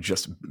again, we've only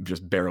just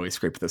barely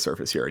scraped the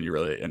surface here,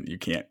 and you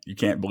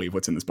can't believe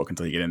what's in this book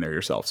until you get in there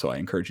yourself. So I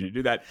encourage you to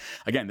do that.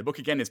 Again, the book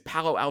again is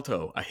Palo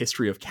Alto: A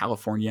History of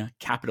California,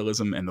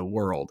 Capitalism, and the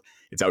World.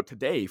 It's out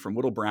today from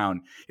Whittle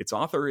Brown. Its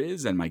author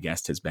is, and my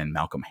guest has been,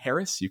 Malcolm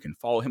Harris. You can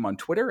follow him on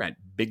Twitter at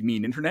Big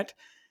Mean Internet.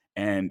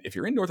 And if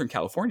you're in Northern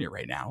California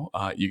right now,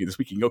 this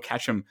week you can go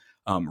catch him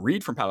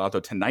read from Palo Alto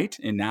tonight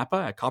in Napa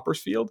at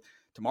Coppersfield,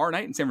 tomorrow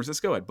night in San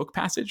Francisco at Book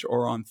Passage,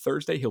 or on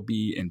Thursday he'll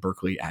be in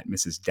Berkeley at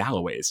Mrs.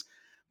 Dalloway's.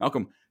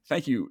 Malcolm,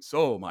 thank you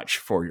so much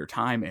for your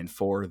time and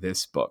for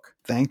this book.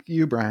 Thank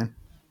you, Brian.